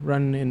you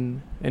run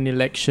in an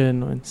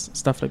election or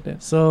stuff like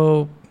that.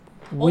 So.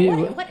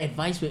 What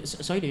advice would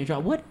sorry to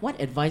interrupt?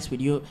 What advice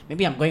would you?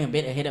 Maybe I'm going a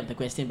bit ahead of the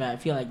question, but I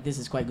feel like this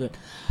is quite good.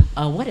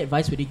 What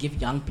advice would you give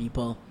young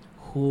people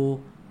who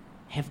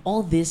have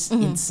all this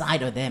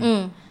inside of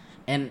them?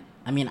 And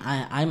I mean,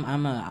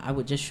 I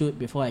would just shoot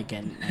before I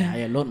can.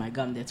 I load my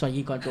gun. That's why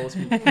he controls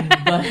me.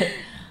 But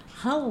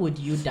how would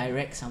you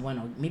direct someone,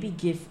 or maybe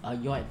give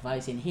your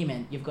advice in, hey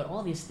man, you've got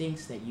all these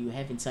things that you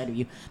have inside of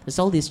you. There's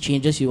all these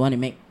changes you want to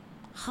make.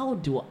 How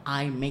do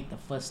I make the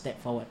first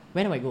step forward?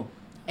 Where do I go?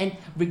 And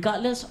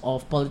regardless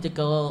of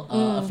political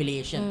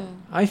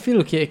affiliation, I feel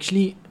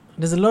actually,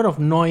 there's a lot of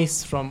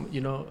noise from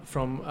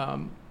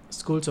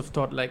schools of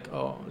thought like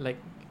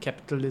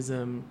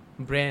capitalism,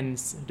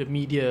 brands, the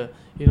media.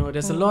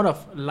 There's a lot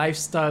of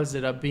lifestyles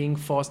that are being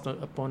forced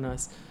upon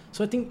us.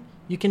 So I think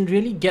you can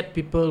really get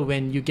people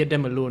when you get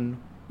them alone.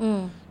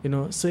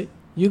 So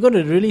you got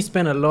to really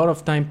spend a lot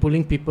of time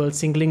pulling people,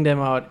 singling them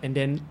out, and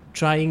then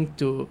trying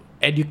to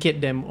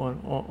educate them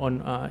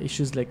on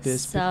issues like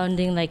this.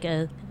 Sounding like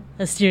a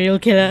serial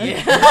killer.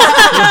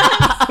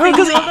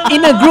 Because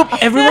in a group,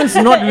 everyone's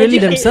not really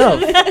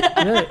themselves.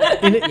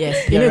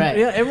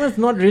 Everyone's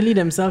not really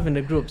themselves in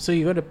the group. So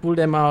you got to pull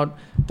them out,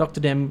 talk to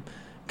them,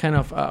 kind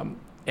of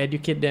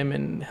educate them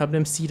and help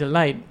them see the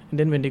light. And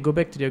then when they go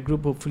back to their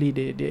group, hopefully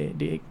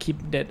they keep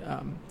that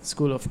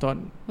school of thought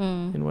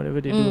in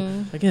whatever they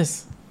do, I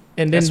guess.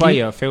 And that's why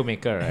you're a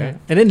filmmaker, right?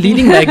 And then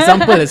leading by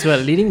example as well.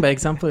 Leading by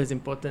example is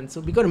important.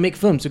 So we got to make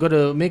films. We got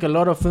to make a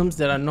lot of films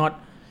that are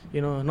not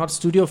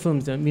studio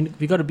films. I mean,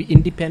 we got to be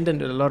independent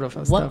with a lot of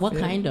our stuff. What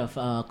kind of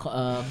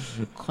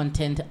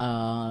content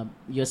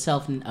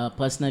yourself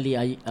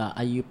personally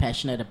are you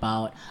passionate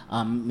about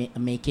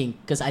making?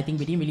 Because I think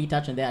we didn't really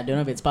touch on that. I don't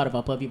know if it's part of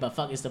our purview, but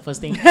fuck, it's the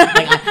first thing.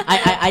 Like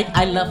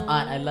I love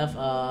art. I love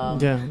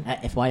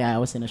FYI, I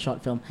was in a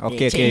short film.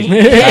 Okay.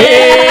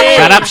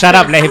 Shut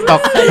up. Let him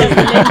talk.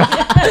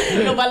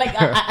 No, but like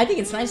I think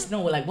it's nice to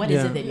know like what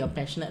is it that you're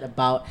passionate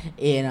about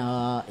in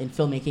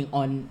filmmaking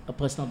on a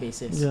personal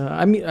basis. Yeah,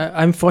 I mean,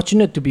 I'm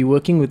fortunate to be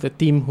working with a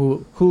team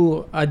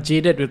who are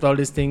jaded with all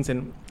these things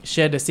and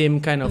share the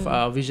same kind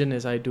of vision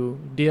as I do.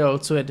 They are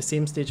also at the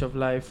same stage of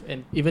life,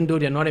 and even though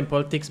they're not in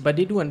politics, but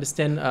they do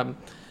understand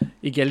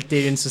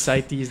egalitarian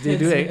societies. They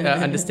do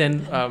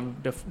understand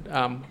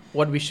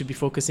what we should be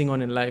focusing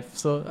on in life.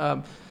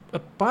 So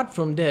apart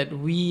from that,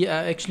 we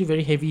are actually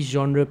very heavy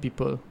genre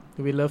people.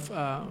 We love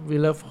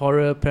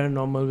horror,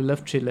 paranormal. We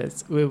love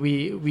thrillers.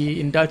 We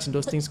indulge in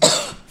those things.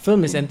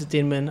 Film is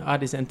entertainment.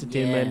 Art is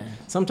entertainment. Yeah.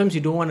 Sometimes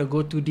you don't want to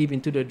go too deep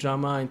into the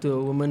drama, into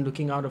a woman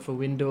looking out of a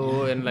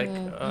window and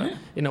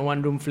in a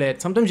one-room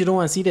flat. Sometimes you don't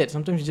want to see that.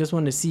 Sometimes you just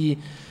want to see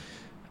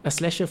a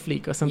slasher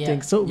flick or something.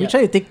 Yeah. So we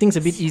try to take things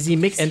a bit easy,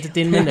 make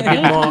entertainment a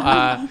bit more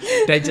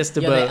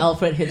digestible. You're like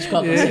Alfred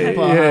Hitchcock of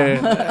Singapore.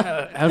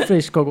 Alfred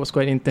Hitchcock was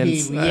quite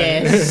intense.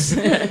 Yes.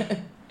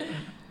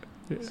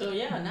 So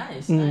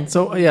nice.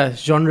 So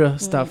genre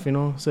stuff,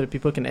 so that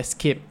people can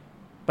escape,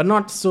 but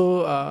not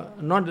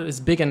as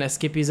big an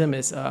escapism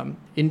as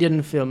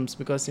Indian films,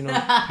 because I'm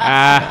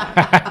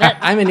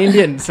an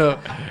Indian, so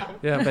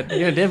but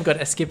they've got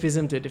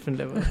escapism to a different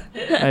level.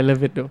 I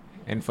love it though.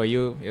 And for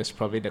you, it's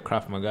probably the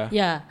Krav Maga.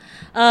 Yeah.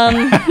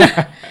 I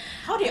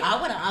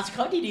want to ask,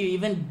 how did you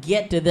even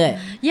get to that?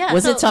 Yeah.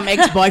 Was it some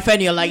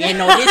ex-boyfriend? You're like,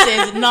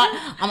 this is not.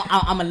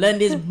 I'm gonna learn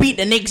this. Beat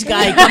the next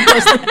guy. Come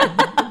first.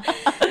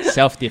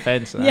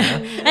 Self-defense.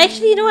 Yeah.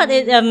 Actually, you know what?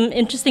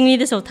 Interestingly,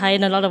 this will tie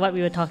in a lot of what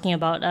we were talking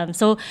about.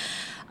 So,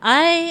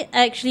 I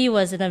actually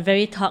was in a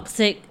very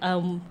toxic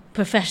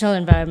professional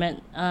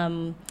environment.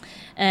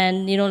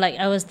 And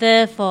I was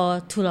there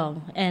for too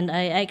long, and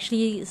I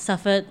actually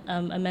suffered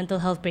a mental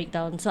health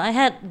breakdown. So I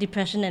had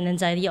depression and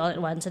anxiety all at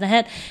once, and I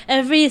had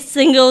every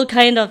single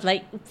kind of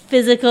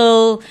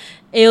physical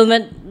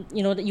ailment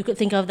that you could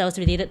think of that was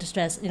related to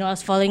stress. I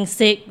was falling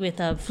sick with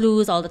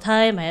flus all the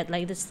time. I had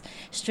this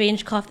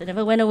strange cough that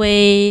never went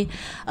away.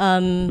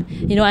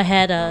 I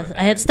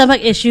had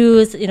stomach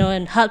issues,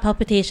 and heart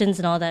palpitations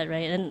and all that,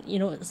 right?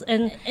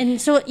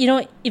 And so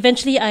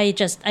eventually I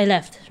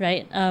left,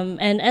 right?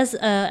 And as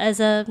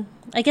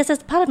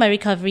part of my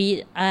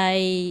recovery,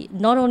 I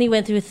not only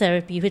went through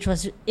therapy, which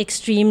was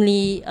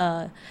extremely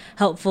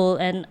helpful,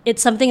 and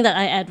it's something that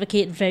I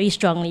advocate very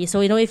strongly.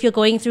 So, if you're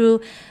going through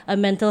a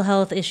mental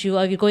health issue,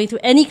 or if you're going through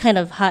any kind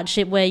of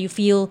hardship where you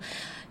feel,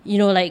 you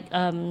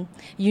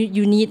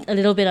need a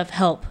little bit of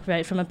help,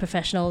 right, from a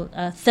professional,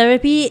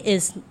 therapy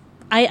is,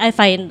 I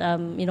find,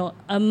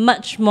 a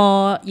much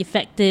more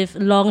effective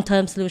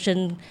long-term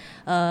solution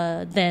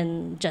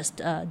than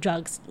just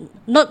drugs.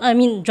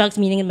 Drugs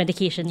meaning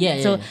medication.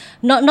 Yeah, So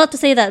not to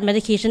say that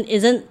medication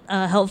isn't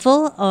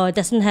helpful or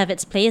doesn't have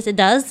its place. It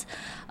does.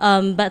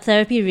 But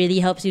therapy really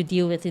helps you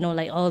deal with,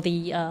 like all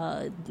the,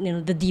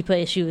 the deeper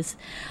issues.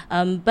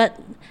 But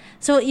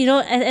so,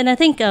 and I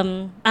think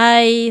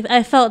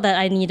I felt that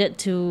I needed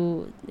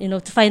to,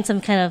 to find some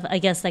kind of, I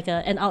guess, like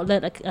an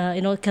outlet,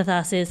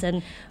 catharsis.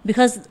 And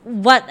because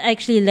what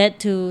actually led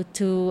to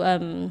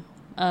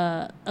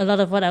a lot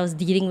of what I was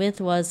dealing with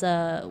was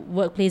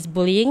workplace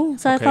bullying.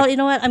 So I thought,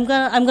 what, I'm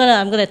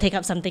gonna take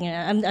up something.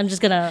 I'm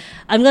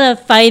gonna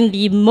find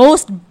the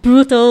most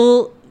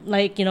brutal,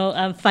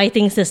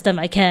 fighting system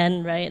I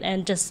can, right,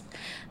 and just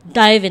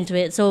dive into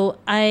it. So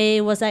I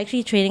was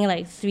actually training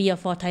like 3 or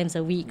 4 times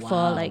a week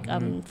for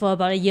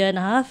about a year and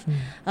a half.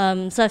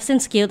 So I've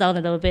since scaled down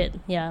a little bit,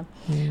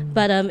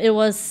 but it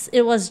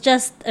was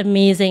just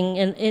amazing,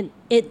 and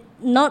it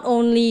not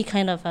only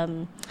kind of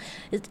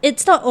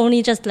it's not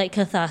only just like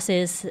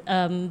catharsis,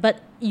 but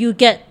you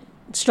get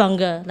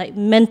stronger, like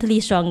mentally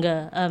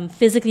stronger,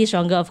 physically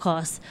stronger, of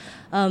course.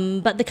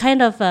 But the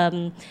kind of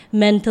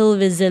mental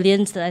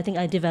resilience that I think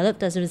I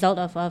developed as a result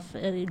of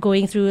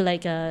going through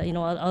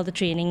all the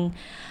training,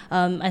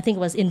 I think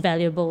was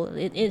invaluable.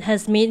 It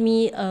has made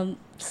me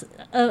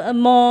a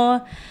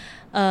more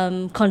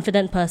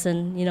confident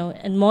person,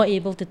 and more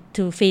able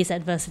to face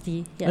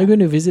adversity. Yeah. Are you going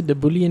to visit the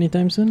bully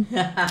anytime soon?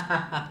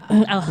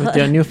 With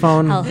your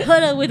newfound... I'll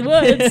hurt her with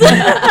words.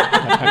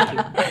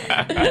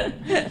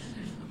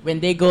 When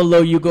they go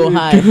low, you go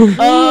high.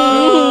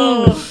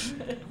 Oh!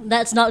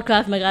 That's not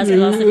Krav Maga's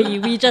philosophy.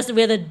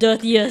 We're the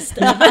dirtiest.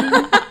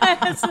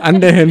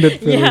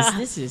 Underhanded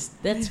fellows. Yeah.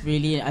 That's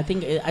really, I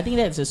think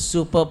that's a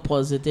super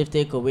positive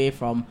takeaway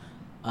from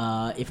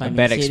if I may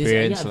bad say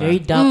experience, this, a very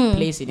dark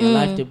place in your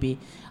life to be.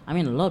 I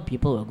mean, a lot of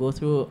people will go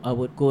through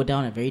would go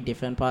down a very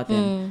different path,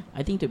 and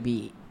I think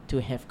to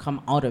have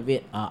come out of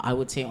it, I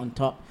would say on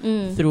top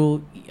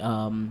through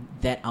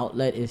that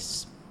outlet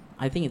is,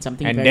 I think it's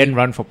something. And very, then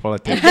run for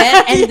politics.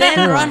 and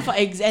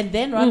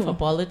then run for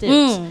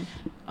politics.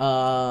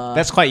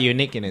 That's quite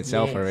unique in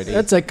itself already.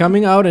 That's like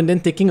coming out and then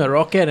taking a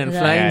rocket and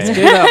flying Yeah.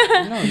 straight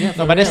up.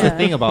 No, but that's the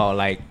thing about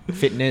like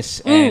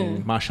fitness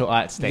and martial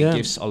arts that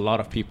gives a lot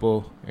of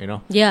people,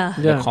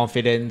 the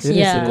confidence to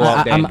go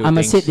out there and do I'm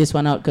gonna things. sit this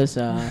one out because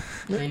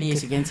really,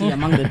 as you can see,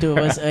 among the two of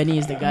us, Ernie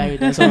is the guy who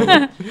does all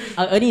the,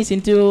 Ernie is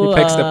into He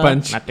packs the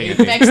punch. Nothing.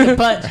 He packs the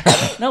punch.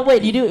 No,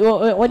 wait, you do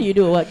what do you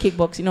do? What,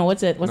 kickboxing? What's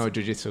that? What's No,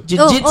 jiu-jitsu.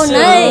 jiu-jitsu? Oh,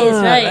 nice!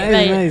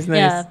 Right.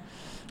 Nice.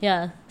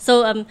 Yeah.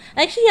 So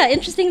actually,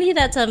 interestingly,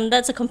 that's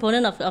a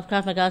component of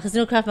Krav Maga, because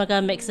Krav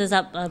Maga mixes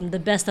up the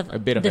best of A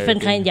bit of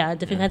different everything.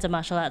 kinds of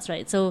martial arts,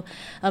 right? So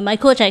my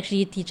coach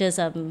actually teaches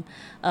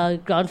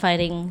ground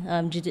fighting,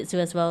 jiu-jitsu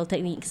as well,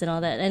 techniques and all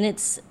that, and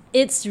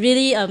it's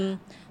really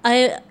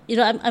I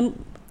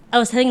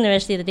was telling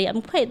Naresh the other day,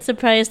 I'm quite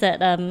surprised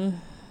at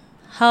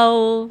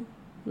how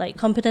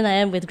competent I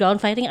am with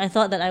ground fighting. I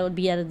thought that I would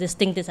be at a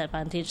distinct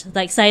disadvantage,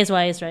 like size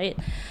wise, right?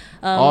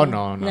 No,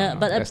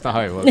 but that's not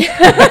how it works.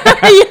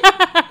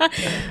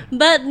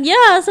 But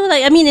yeah, so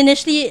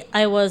initially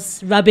I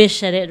was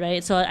rubbish at it,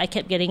 right? So I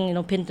kept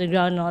getting pinned to the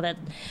ground and all that.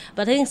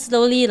 But I think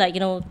slowly,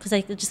 because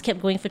I just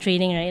kept going for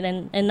training, right?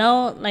 And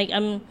now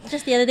I'm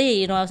just the other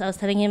day, I was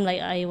telling him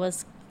I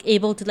was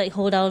able to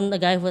hold down a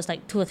guy who was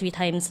 2 or 3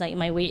 times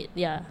my weight.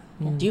 Yeah.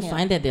 Do you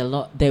find that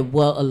there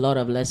were a lot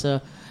of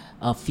lesser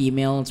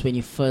females when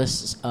you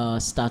first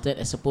started,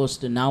 as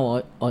opposed to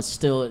now, or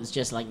still it's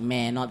just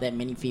not that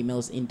many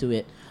females into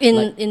it?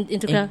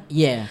 Into Krav?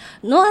 Yeah.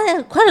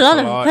 No, quite a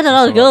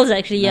lot of girls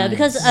actually. Yeah, Nice,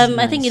 because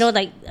I think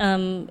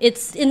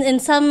it's in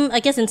some, I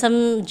guess in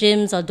some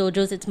gyms or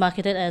dojos it's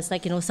marketed as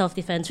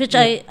self-defense, which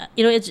I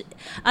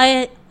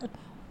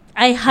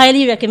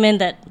highly recommend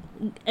that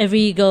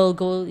every girl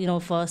go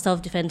for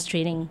self-defense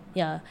training.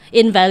 Yeah,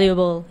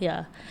 invaluable.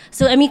 Yeah.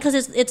 So because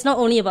it's not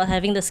only about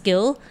having the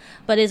skill,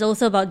 but it's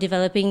also about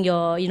developing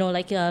your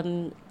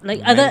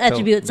other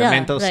attributes. The Yeah,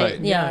 mental right.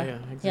 side. Yeah,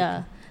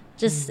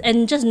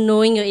 exactly. Just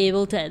knowing you're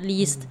able to at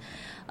least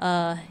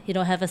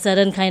have a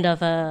certain kind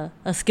of a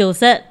skill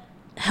set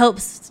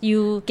helps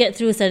you get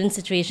through certain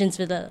situations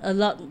with a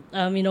lot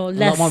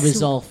less, lot more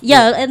resolve.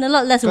 Yeah, and a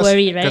lot less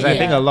worry, right? Because I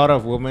think a lot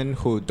of women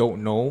who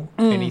don't know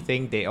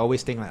anything, they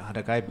always think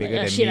the guy bigger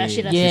than me,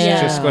 shit.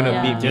 he's just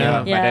gonna beat me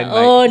up. Yeah. But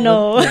then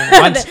no.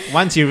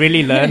 once you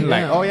really learn,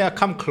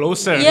 come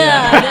closer.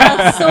 Yeah,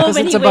 there are so Because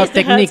many it's about ways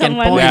to hurt technique and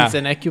someone. points Yeah.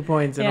 and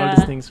acupoints and all Yeah.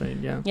 these things, right?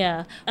 Yeah.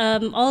 Yeah,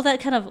 all that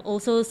kind of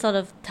also sort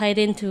of tied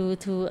into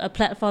a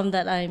platform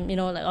that I'm,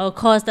 or a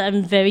cause that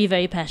I'm very,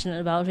 very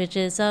passionate about, which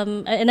is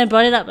and I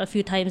brought it up a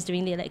few times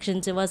during the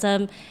elections. It was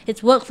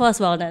it's workforce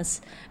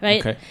wellness,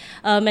 right? Okay.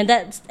 And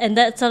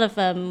that sort of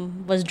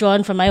was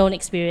drawn from my own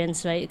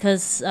experience, right?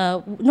 Because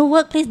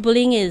workplace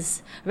bullying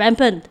is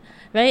rampant,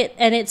 right?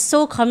 And it's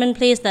so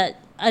commonplace that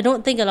I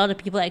don't think a lot of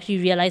people actually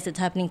realize it's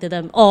happening to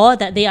them, or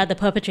that they are the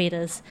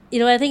perpetrators.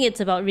 I think it's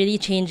about really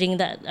changing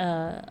that,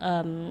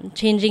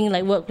 changing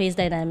workplace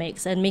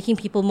dynamics and making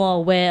people more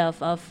aware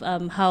of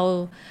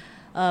how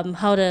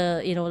how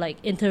to like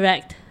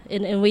interact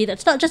in a way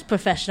that's not just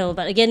professional,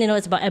 but again,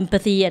 it's about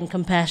empathy and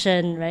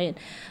compassion, right?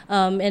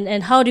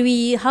 And how do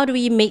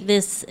we make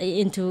this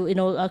into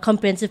a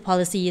comprehensive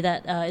policy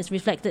that is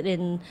reflected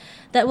in,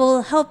 that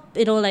will help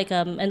like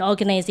an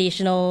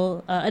organization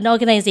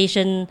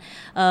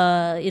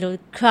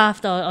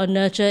craft or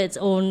nurture its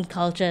own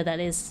culture that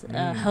is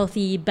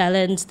healthy,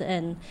 balanced,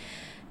 and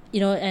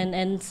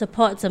and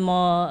supports a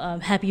more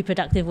happy,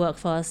 productive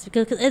workforce.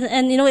 Because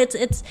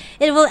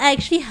it will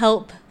actually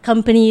help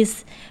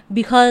companies,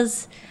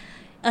 because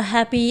a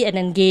happy and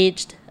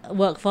engaged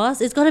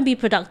workforce is going to be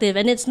productive,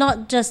 and it's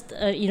not just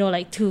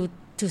like to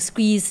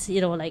squeeze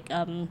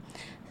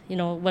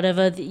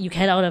whatever you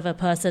can out of a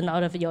person,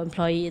 out of your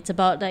employee. It's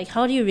about like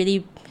how do you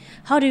really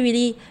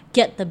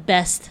get the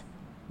best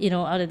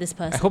out of this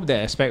person. I hope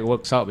that aspect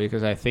works out,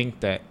 because I think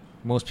that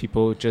most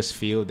people just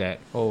feel that,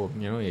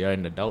 you're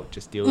an adult,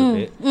 just deal with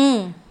it.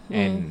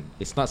 And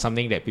it's not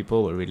something that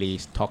people will really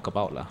talk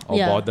about or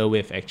bother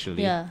with,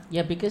 actually. Yeah,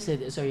 because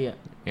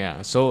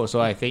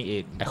So I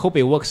think I hope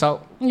it works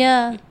out.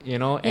 Yeah.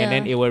 And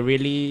then it will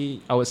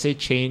really, I would say,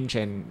 change,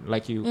 and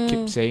like you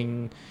keep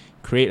saying,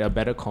 create a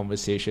better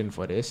conversation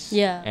for this.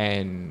 Yeah.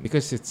 And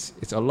because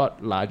it's a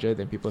lot larger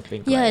than people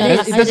think. Yeah,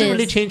 right? It doesn't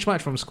really change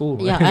much from school.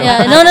 Yeah.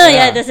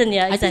 Right? It doesn't.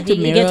 Yeah, exactly.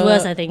 It gets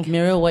worse, I think.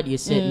 Mirror what you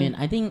said, man.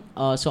 I think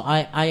so.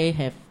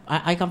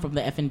 I come from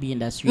the F&B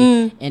industry,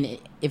 and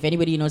if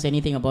anybody knows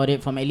anything about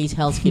it, from at least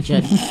Hell's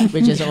Kitchen,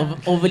 which is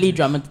overly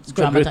dramatized.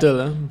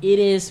 Brutal, It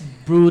is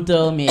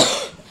brutal, mate.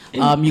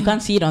 You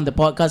can't see it on the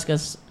podcast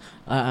because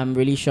I'm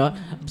really short,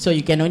 so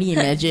you can only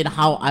imagine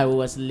how I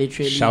was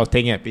literally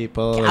shouting at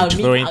people,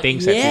 throwing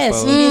things at people.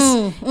 Yes, it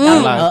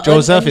is.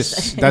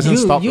 Joseph doesn't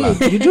stop.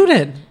 You do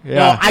that.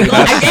 Yeah, I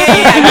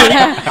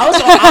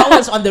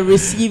was on the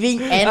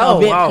receiving end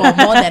of it for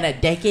more than a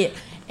decade.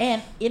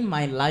 And in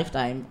my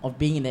lifetime of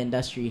being in the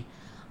industry,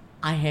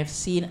 I have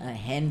seen a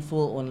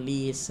handful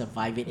only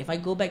survive it. If I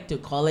go back to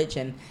college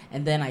and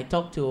then I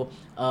talk to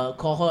a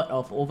cohort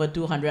of over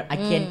 200, I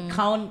can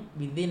count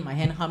within my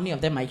hand how many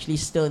of them are actually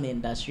still in the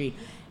industry.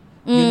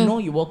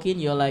 You walk in,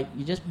 you're like,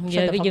 you just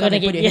shut the fuck up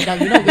and put your head down.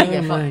 You're not going to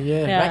get fucked.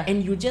 Right?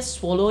 And you just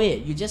swallow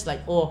it. You just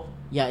like, oh,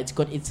 yeah, it's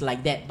good. It's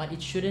like that. But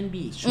it shouldn't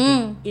be.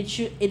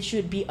 It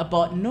should be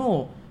about,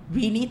 no,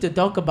 we need to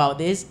talk about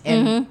this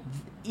and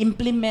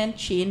implement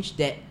change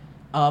that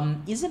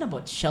isn't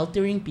about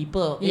sheltering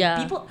people.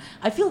 People,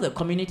 I feel the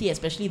community,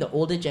 especially the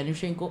older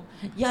generation, go,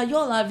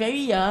 y'all are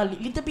very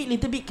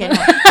little bit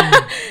cannot.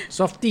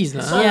 Softies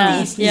lah.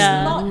 Softies. It's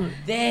not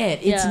that.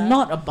 It's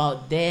not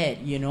about that.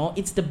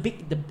 It's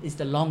it's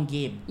the long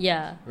game.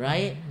 Yeah.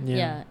 Right.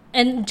 Yeah.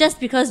 And just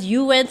because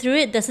you went through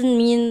it doesn't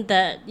mean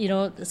that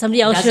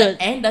somebody else should.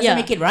 And doesn't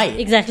make it right.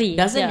 Exactly.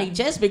 Doesn't make,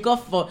 just because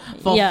for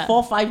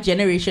 4-5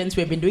 generations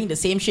we've been doing the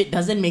same shit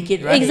doesn't make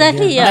it right.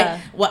 Exactly. Yeah.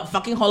 Like, what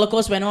fucking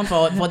Holocaust went on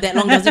for that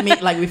long doesn't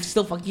make, like, we've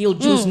still fucking killed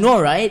Jews.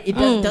 No, right? It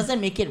doesn't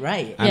make it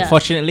right.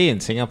 Unfortunately, in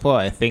Singapore,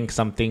 I think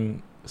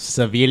something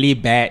severely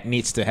bad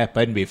needs to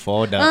happen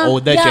before the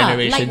older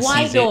generation like,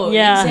 why sees though? it.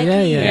 Yeah.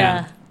 Exactly.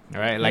 Yeah.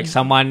 Right, like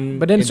someone.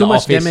 But then in so the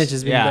much office, damage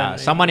has been done.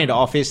 Someone in the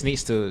office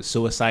needs to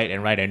suicide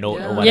and write a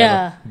note or whatever.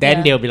 Yeah.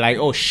 Then they'll be like,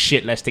 "Oh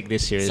shit, let's take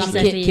this seriously." Some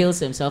kid kills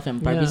himself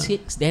in primary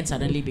 6, then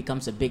suddenly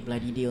becomes a big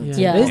bloody deal. There's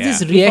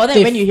this Before that,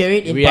 reactive. when you hear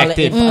it in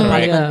Reactive,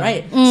 parliament,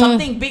 right?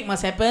 Something big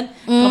must happen.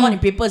 Come on in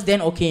papers,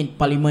 then okay in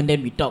parliament,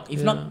 then we talk.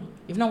 If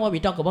not, what we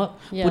talk about?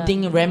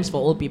 Putting ramps for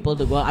old people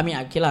to go. I mean,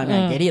 I get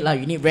it lah.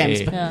 You need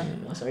ramps.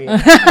 But, sorry.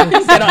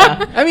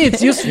 I mean,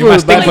 it's useful. You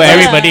must think for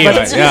everybody, but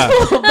right? it's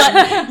useful,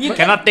 but You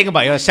cannot think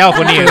about yourself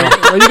only.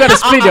 Well, you gotta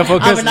split your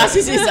focus. I'm a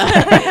narcissist.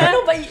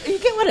 No, but you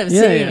get what I'm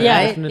saying, Yeah,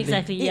 right? definitely.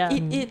 exactly. Yeah.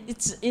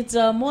 It's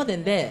more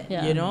than that.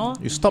 Yeah.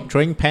 You stop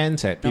throwing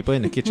pans at people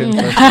in the kitchen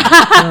first.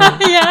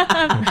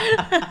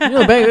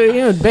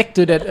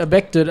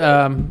 Back to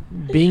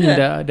being in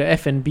the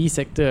F&B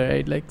sector,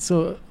 right? Like,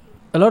 so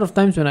a lot of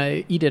times when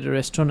I eat at a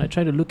restaurant, I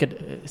try to look at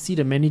see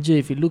the manager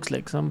if he looks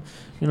like some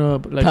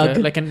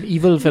like an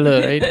evil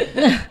fella, right?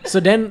 So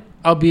then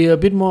I'll be a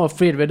bit more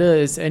afraid whether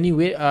there's any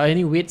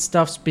wait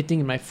staff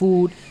spitting in my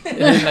food. And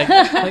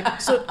then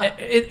so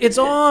it's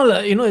all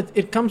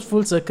it comes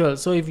full circle.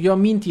 So if you're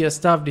mean to your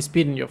staff, they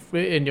spit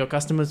in your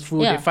customers'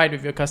 food. They fight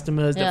with your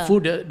customers. The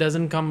food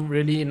doesn't come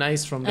really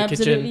nice from the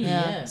kitchen.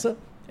 Yeah. So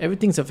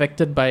everything's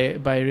affected by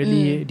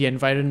really the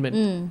environment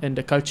and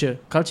the culture.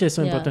 Culture is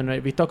so important,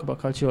 right? We talk about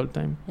culture all the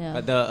time. Yeah.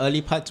 But the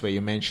early parts where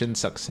you mentioned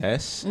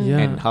success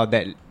and how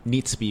that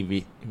needs to be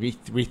we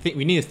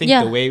need to think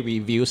the way we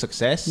view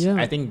success.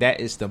 I think that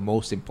is the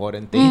most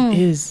important thing. It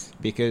is.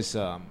 Because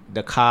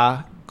the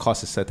car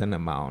costs a certain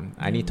amount.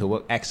 I need to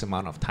work X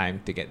amount of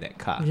time to get that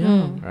car.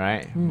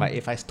 Right? But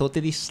if I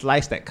totally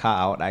slice that car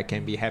out, I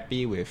can be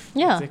happy with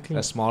Exactly.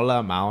 a smaller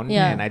amount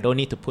and I don't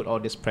need to put all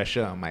this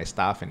pressure on my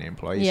staff and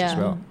employees as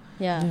well.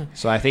 Yeah.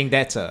 So I think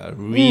that's a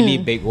really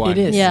big one. It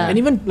is. Yeah. And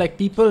even like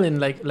people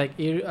in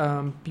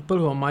people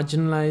who are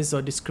marginalized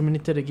or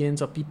discriminated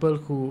against, or people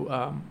who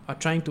are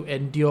trying to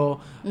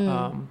endure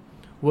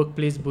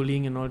workplace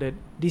bullying and all that.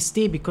 They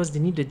stay because they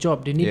need a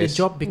job. They need a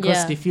job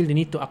because they feel they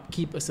need to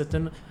upkeep a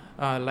certain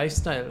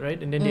lifestyle,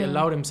 right? And then they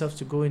allow themselves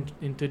to go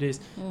into this.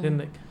 Then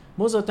like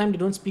most of the time they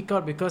don't speak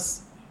out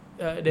because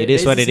it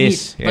is what it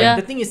is. But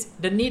the thing is,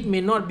 the need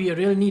may not be a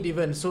real need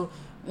even. So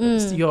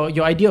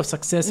your idea of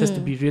success has to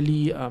be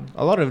really.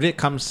 A lot of it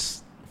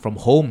comes from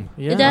home.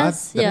 It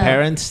does. The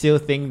parents still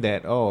think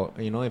that,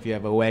 if you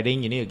have a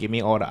wedding, you need to give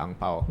me all the ang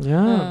pao.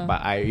 Yeah.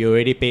 But you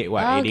already paid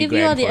what, I'll 80 give you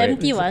grand all the for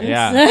empty it. ones.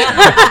 Yeah.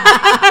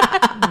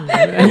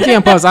 Empty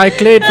ang paos. I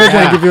cleared first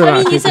and I give you.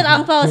 I mean, you said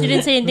ang paos, you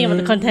didn't say anything about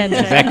the content.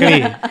 Right?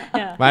 Exactly.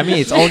 But I mean,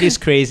 it's all these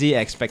crazy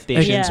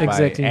expectations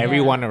by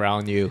everyone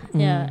around you.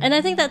 Yeah, and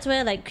I think that's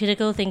where like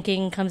critical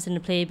thinking comes into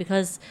play,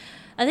 because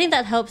I think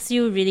that helps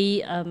you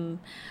really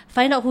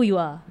find out who you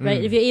are,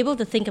 right? If you're able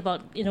to think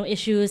about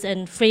issues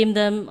and frame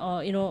them,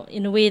 or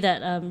in a way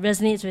that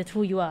resonates with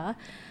who you are,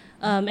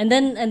 and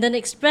then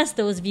express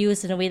those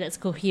views in a way that's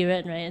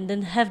coherent, right? And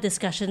then have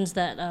discussions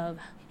that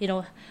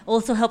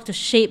also help to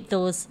shape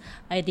those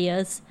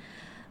ideas.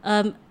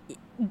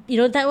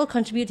 That will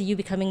contribute to you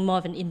becoming more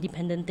of an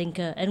independent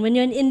thinker. And when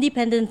you're an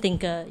independent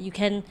thinker, you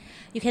can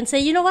say,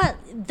 you know what,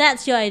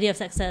 that's your idea of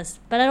success,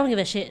 but I don't give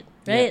a shit,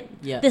 right?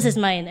 Yeah. This is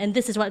mine, and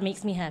this is what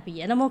makes me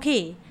happy, and I'm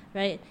okay,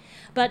 right?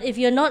 But if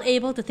you're not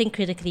able to think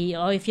critically,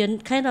 or if you're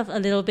kind of a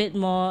little bit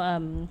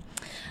more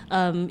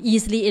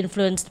easily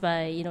influenced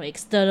by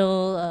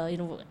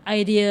external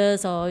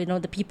ideas, or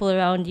the people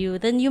around you,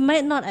 then you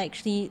might not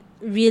actually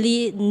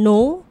really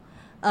know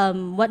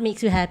what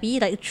makes you happy,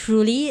 like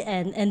truly,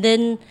 and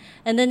then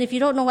if you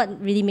don't know what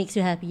really makes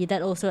you happy,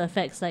 that also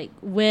affects like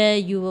where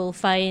you will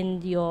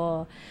find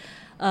your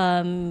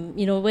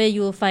where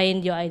you will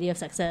find your idea of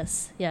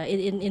success,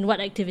 in what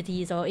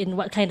activities or in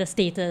what kind of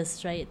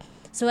status, right?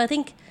 So I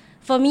think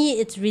for me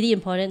it's really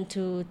important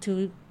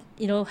to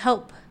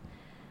help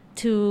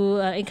to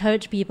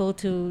encourage people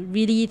to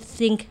really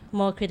think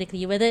more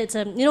critically, whether it's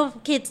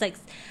kids, like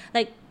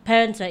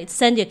parents, right?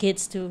 Send your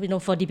kids to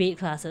for debate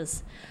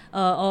classes,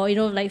 or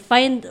like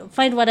find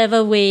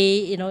whatever way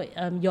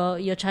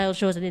your child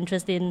shows an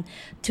interest in,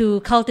 to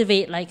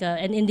cultivate like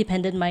an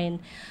independent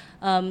mind.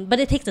 But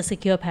it takes a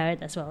secure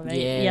parent as well, right?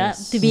 Yes. Yeah,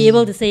 to be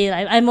able to say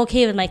I'm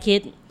okay with my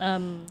kid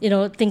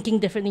thinking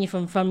differently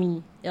from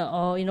me,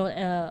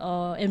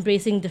 or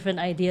embracing different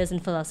ideas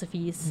and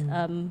philosophies.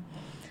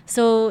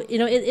 So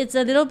it's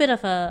a little bit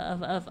of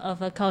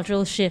a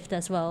cultural shift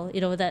as well,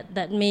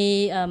 that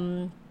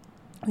may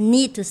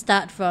need to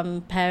start from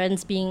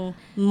parents being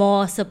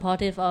more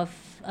supportive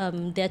of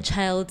their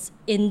child's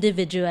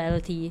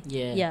individuality,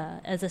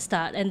 as a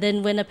start. And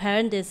then when a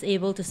parent is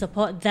able to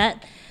support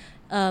that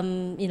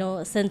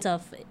sense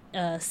of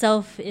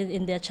self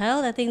in their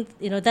child, I think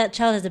that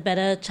child has a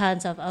better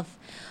chance of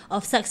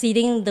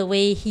succeeding the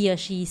way he or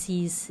she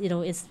sees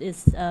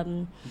is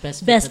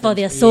best for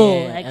their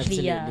soul,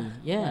 actually.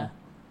 Yeah.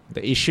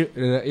 The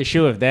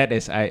issue of that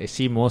is I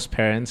see most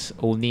parents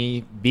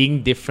only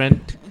being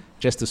different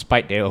just to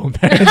spite their own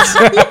parents.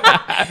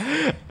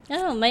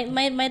 Oh,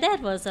 my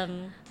dad was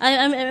I'm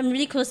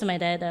really close to my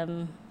dad,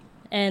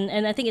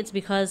 and I think it's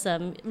because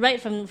right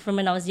from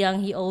when I was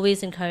young, he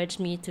always encouraged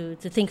me to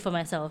think for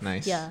myself.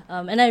 Nice. Yeah,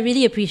 and I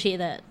really appreciate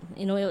that.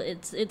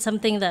 It's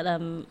something that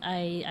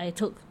I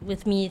took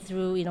with me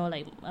through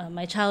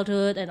my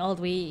childhood and all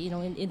the way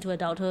into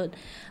adulthood,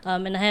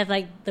 and I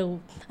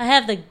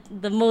have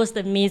the most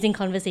amazing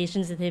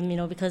conversations with him,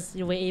 because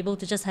we're able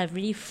to just have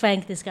really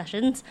frank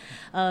discussions,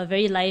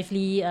 very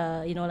lively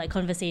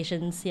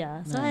conversations.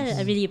 Yeah, so Nice.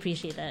 I really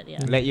appreciate that. Yeah.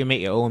 Let you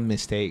make your own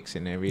mistakes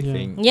and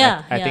everything.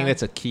 Yeah. I think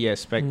that's a key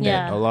aspect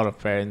that a lot of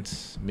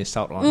parents miss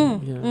out on.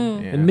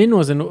 And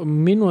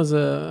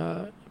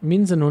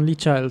Min's an only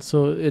child,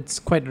 so it's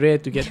quite rare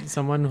to get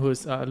someone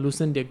who's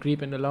loosened their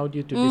grip and allowed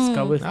you to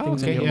discover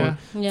things on your own.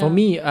 Yeah. For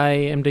me, I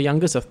am the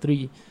youngest of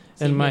three,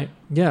 and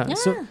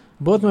so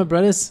both my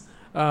brothers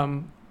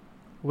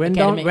went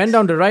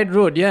down the right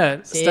road.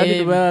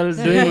 Studied well,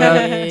 doing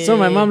well. So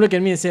my mom looked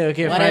at me and said,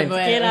 "Okay, fine.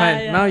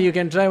 Now you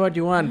can try what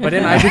you want." But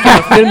then I became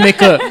a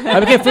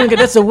filmmaker.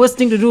 That's the worst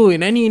thing to do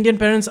in any Indian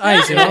parent's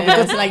eyes,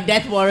 because it's like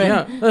Death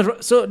Warrant. Yeah.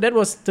 So that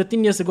was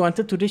 13 years ago.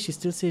 Until today, she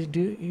still says,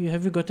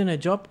 have you gotten a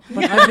job?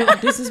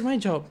 But this is my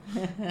job.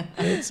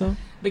 Right, so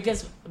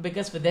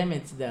Because for them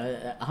it's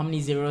the how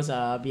many zeros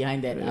are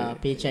behind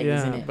that paycheck,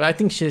 isn't it? But I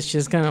think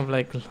she's kind of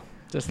like,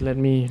 just let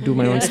me do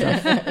my own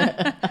stuff.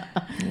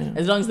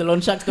 As long as the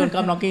loan sharks don't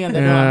come knocking on the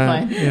door,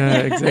 I'm fine. Yeah,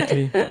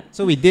 exactly.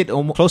 So we did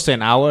almost close to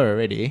an hour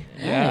already.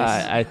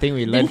 Nice. I think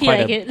we Didn't learned feel quite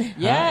like a it.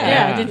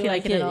 Yeah, I didn't feel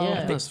like it at all.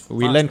 Yeah.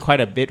 we learned quite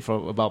a bit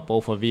about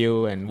both of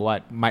you and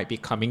what might be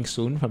coming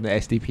soon from the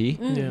SDP.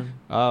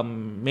 Yeah.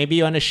 Maybe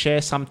you want to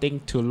share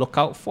something to look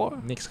out for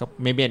next couple,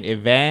 maybe an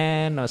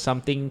event or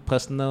something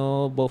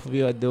personal both of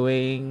you are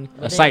doing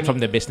aside from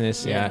the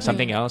business.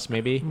 Something else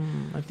maybe.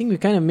 I think we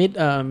kind of made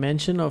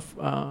mention of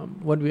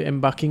what we're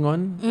embarking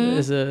on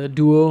as a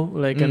duo,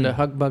 like in the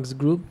Hug Bugs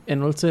group,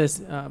 and also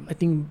as I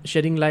think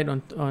shedding light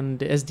on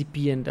the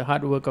SDP and the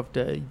hard work of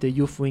the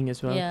youth wing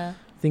as well. Yeah.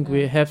 think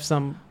we have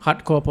some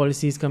hardcore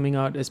policies coming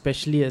out,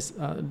 especially as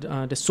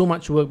there's so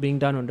much work being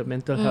done on the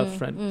mental health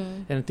front,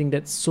 and I think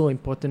that's so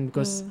important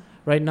because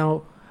right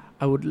now,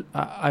 I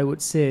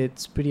would say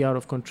it's pretty out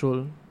of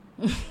control,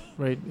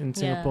 right, in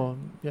Singapore.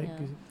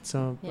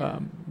 So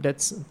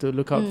that's to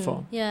look out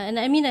for. Yeah, and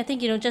I mean, I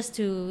think just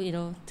to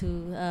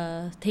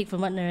take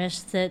from what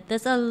Naresh said,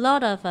 there's a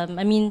lot of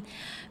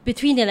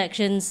between the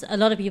elections, a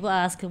lot of people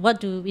ask, what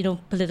do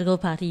political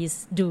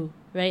parties do?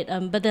 Right,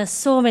 but there's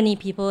so many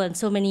people and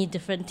so many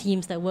different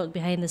teams that work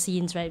behind the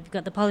scenes. Right, we've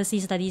got the policy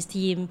studies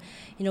team,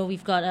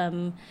 we've got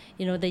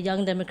the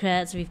Young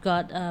Democrats, we've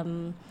got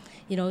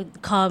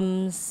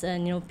comms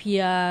and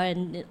PR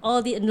and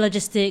all the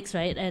logistics,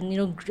 right, and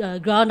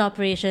ground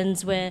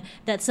operations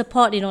that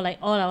support like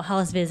all our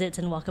house visits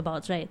and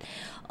walkabouts, right.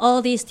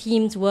 All these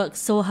teams work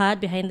so hard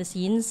behind the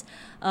scenes.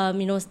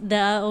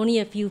 There are only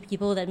a few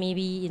people that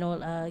maybe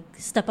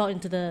step out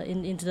into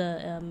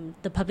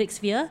the public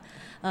sphere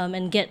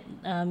and get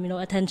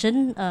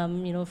attention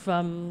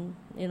from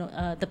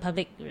the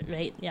public,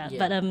 right?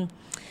 But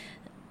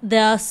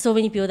there are so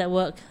many people that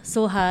work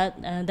so hard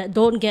that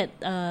don't get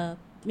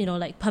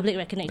like public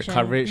recognition, the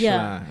coverage,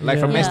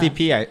 from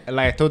SDP.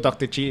 I told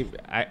Dr. Chi,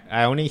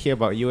 I only hear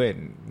about you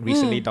and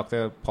recently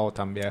Dr. Paul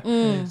Tambia.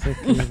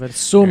 Exactly. But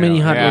so many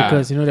hard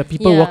workers. There are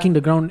people walking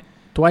the ground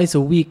twice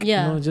a week.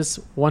 Just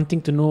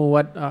wanting to know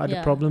what are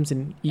the problems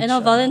in each and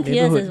our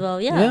volunteers as well.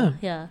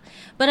 Yeah.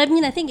 But I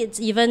mean, I think it's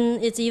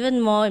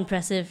even more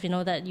impressive,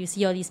 that you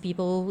see all these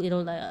people,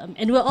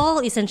 and we're all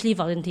essentially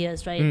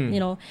volunteers, right?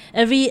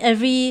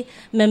 Every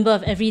member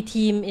of every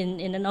team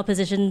in an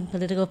opposition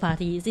political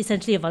party is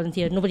essentially a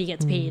volunteer. Nobody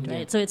gets paid,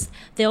 right? So it's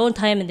their own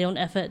time and their own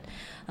effort.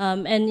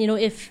 And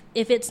if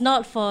it's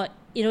not for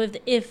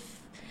if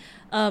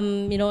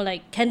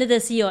like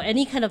candidacy or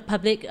any kind of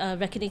public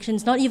recognition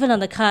is not even on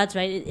the cards,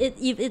 right?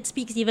 It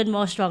speaks even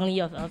more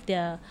strongly of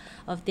their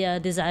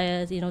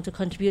desire, to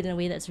contribute in a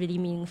way that's really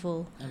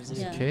meaningful.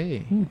 Absolutely.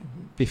 Okay.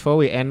 Before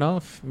we end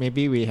off,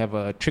 maybe we have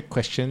a trick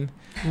question.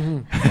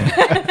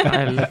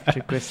 I love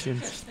trick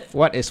questions.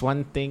 What is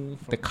one thing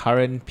the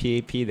current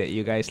PAP that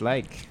you guys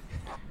like?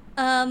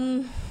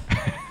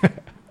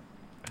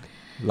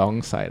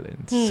 Long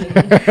silence.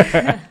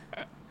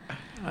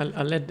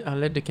 I'll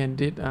let the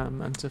candidate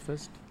answer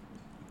first.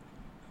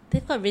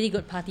 They've got really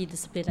good party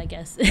discipline, I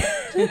guess.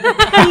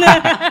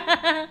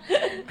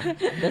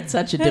 That's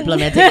such a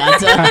diplomatic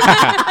answer.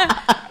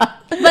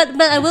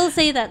 But I will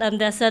say that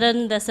there's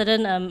certain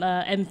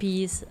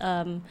MPs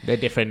They're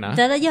different, huh?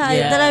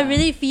 that I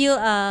really feel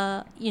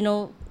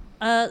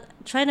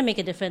trying to make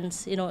a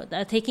difference.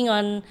 Taking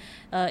on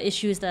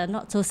issues that are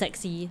not so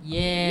sexy.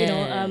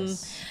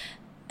 Yes.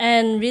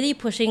 And really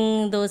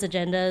pushing those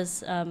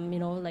agendas,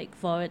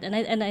 forward.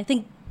 And I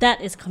think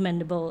that is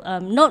commendable.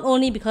 Not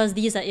only because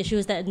these are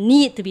issues that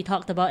need to be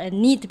talked about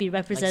and need to be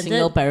represented. Like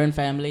single parent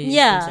families.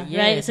 Yeah,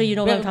 right. So you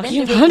know what I'm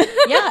talking about.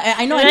 Yeah,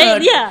 I know. Right? I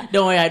know. Yeah.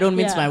 Don't worry, I don't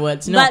mince my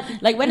words. No,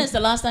 But like when is the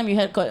last time you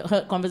heard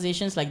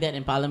conversations like that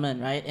in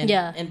Parliament, right? And,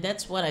 and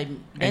that's what and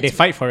they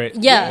fight for it.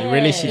 Yeah. You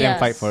really see them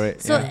fight for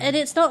it. So and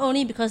it's not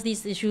only because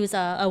these issues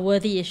are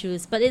worthy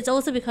issues, but it's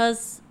also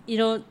because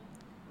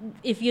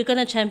if you're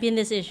gonna champion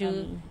this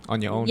issue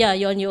on your own,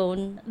 you're on your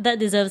own. That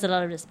deserves a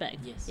lot of respect.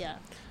 Yes. Yeah.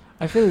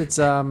 I feel it's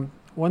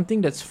one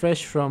thing that's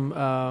fresh from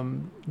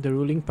the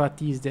ruling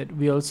party is that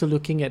we're also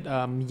looking at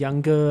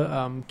younger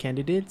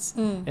candidates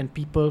and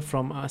people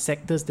from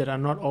sectors that are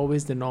not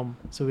always the norm.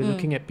 So we're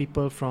looking at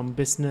people from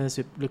business,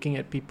 we're looking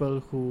at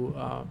people who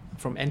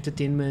from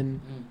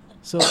entertainment.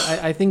 So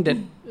I think that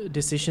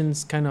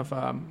decisions kind of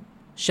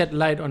shed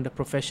light on the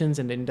professions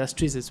and the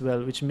industries as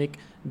well, which make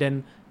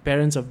then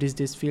parents of these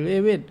days feel,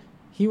 hey, wait,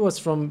 he was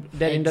from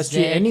that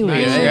industry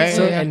anyway, right?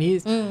 And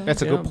he's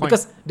that's a good point,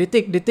 because they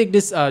take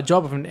this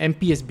job of an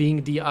MP as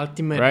being the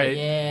ultimate, right?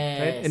 Yes.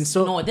 Right? And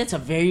so no, that's a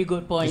very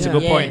good point. It's a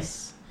good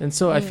point. And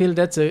so I feel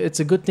it's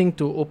a good thing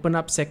to open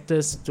up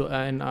sectors to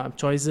and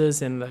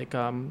choices and like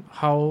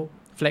how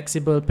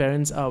flexible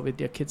parents are with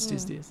their kids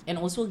these days, and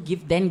also give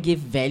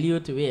value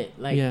to it.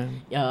 Like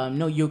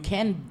no, you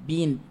can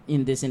be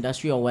in this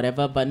industry or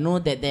whatever, but know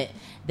that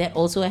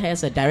also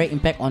has a direct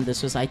impact on the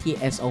society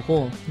as a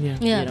whole.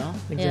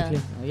 Exactly.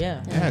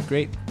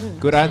 Great.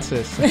 Good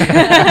answers.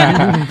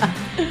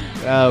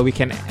 We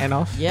can end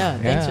off.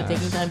 Thanks for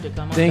taking time to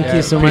come on. Thank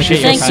you so much.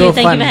 Thank you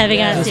for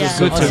having us. It's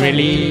good to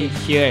really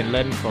hear and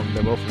learn from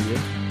the both of you,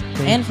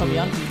 and from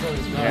young people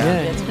as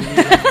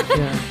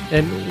well.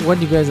 And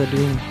what you guys are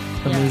doing,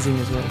 amazing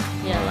as well.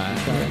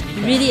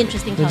 Really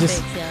interesting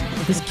topics.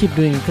 Just keep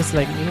doing it, because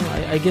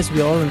I guess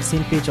we're all on the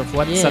same page of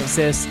what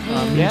success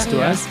means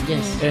to us.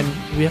 Yes. And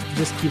we have to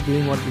just keep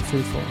doing what we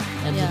feel for.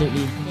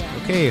 Absolutely.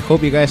 Okay,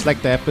 hope you guys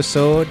liked the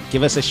episode.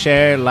 Give us a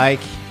share,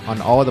 like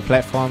on all the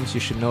platforms. You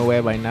should know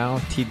where by now.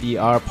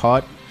 TDR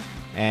Pod.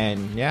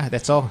 And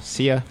that's all.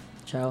 See ya.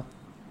 Ciao.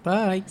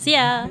 Bye. See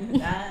ya.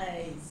 Bye.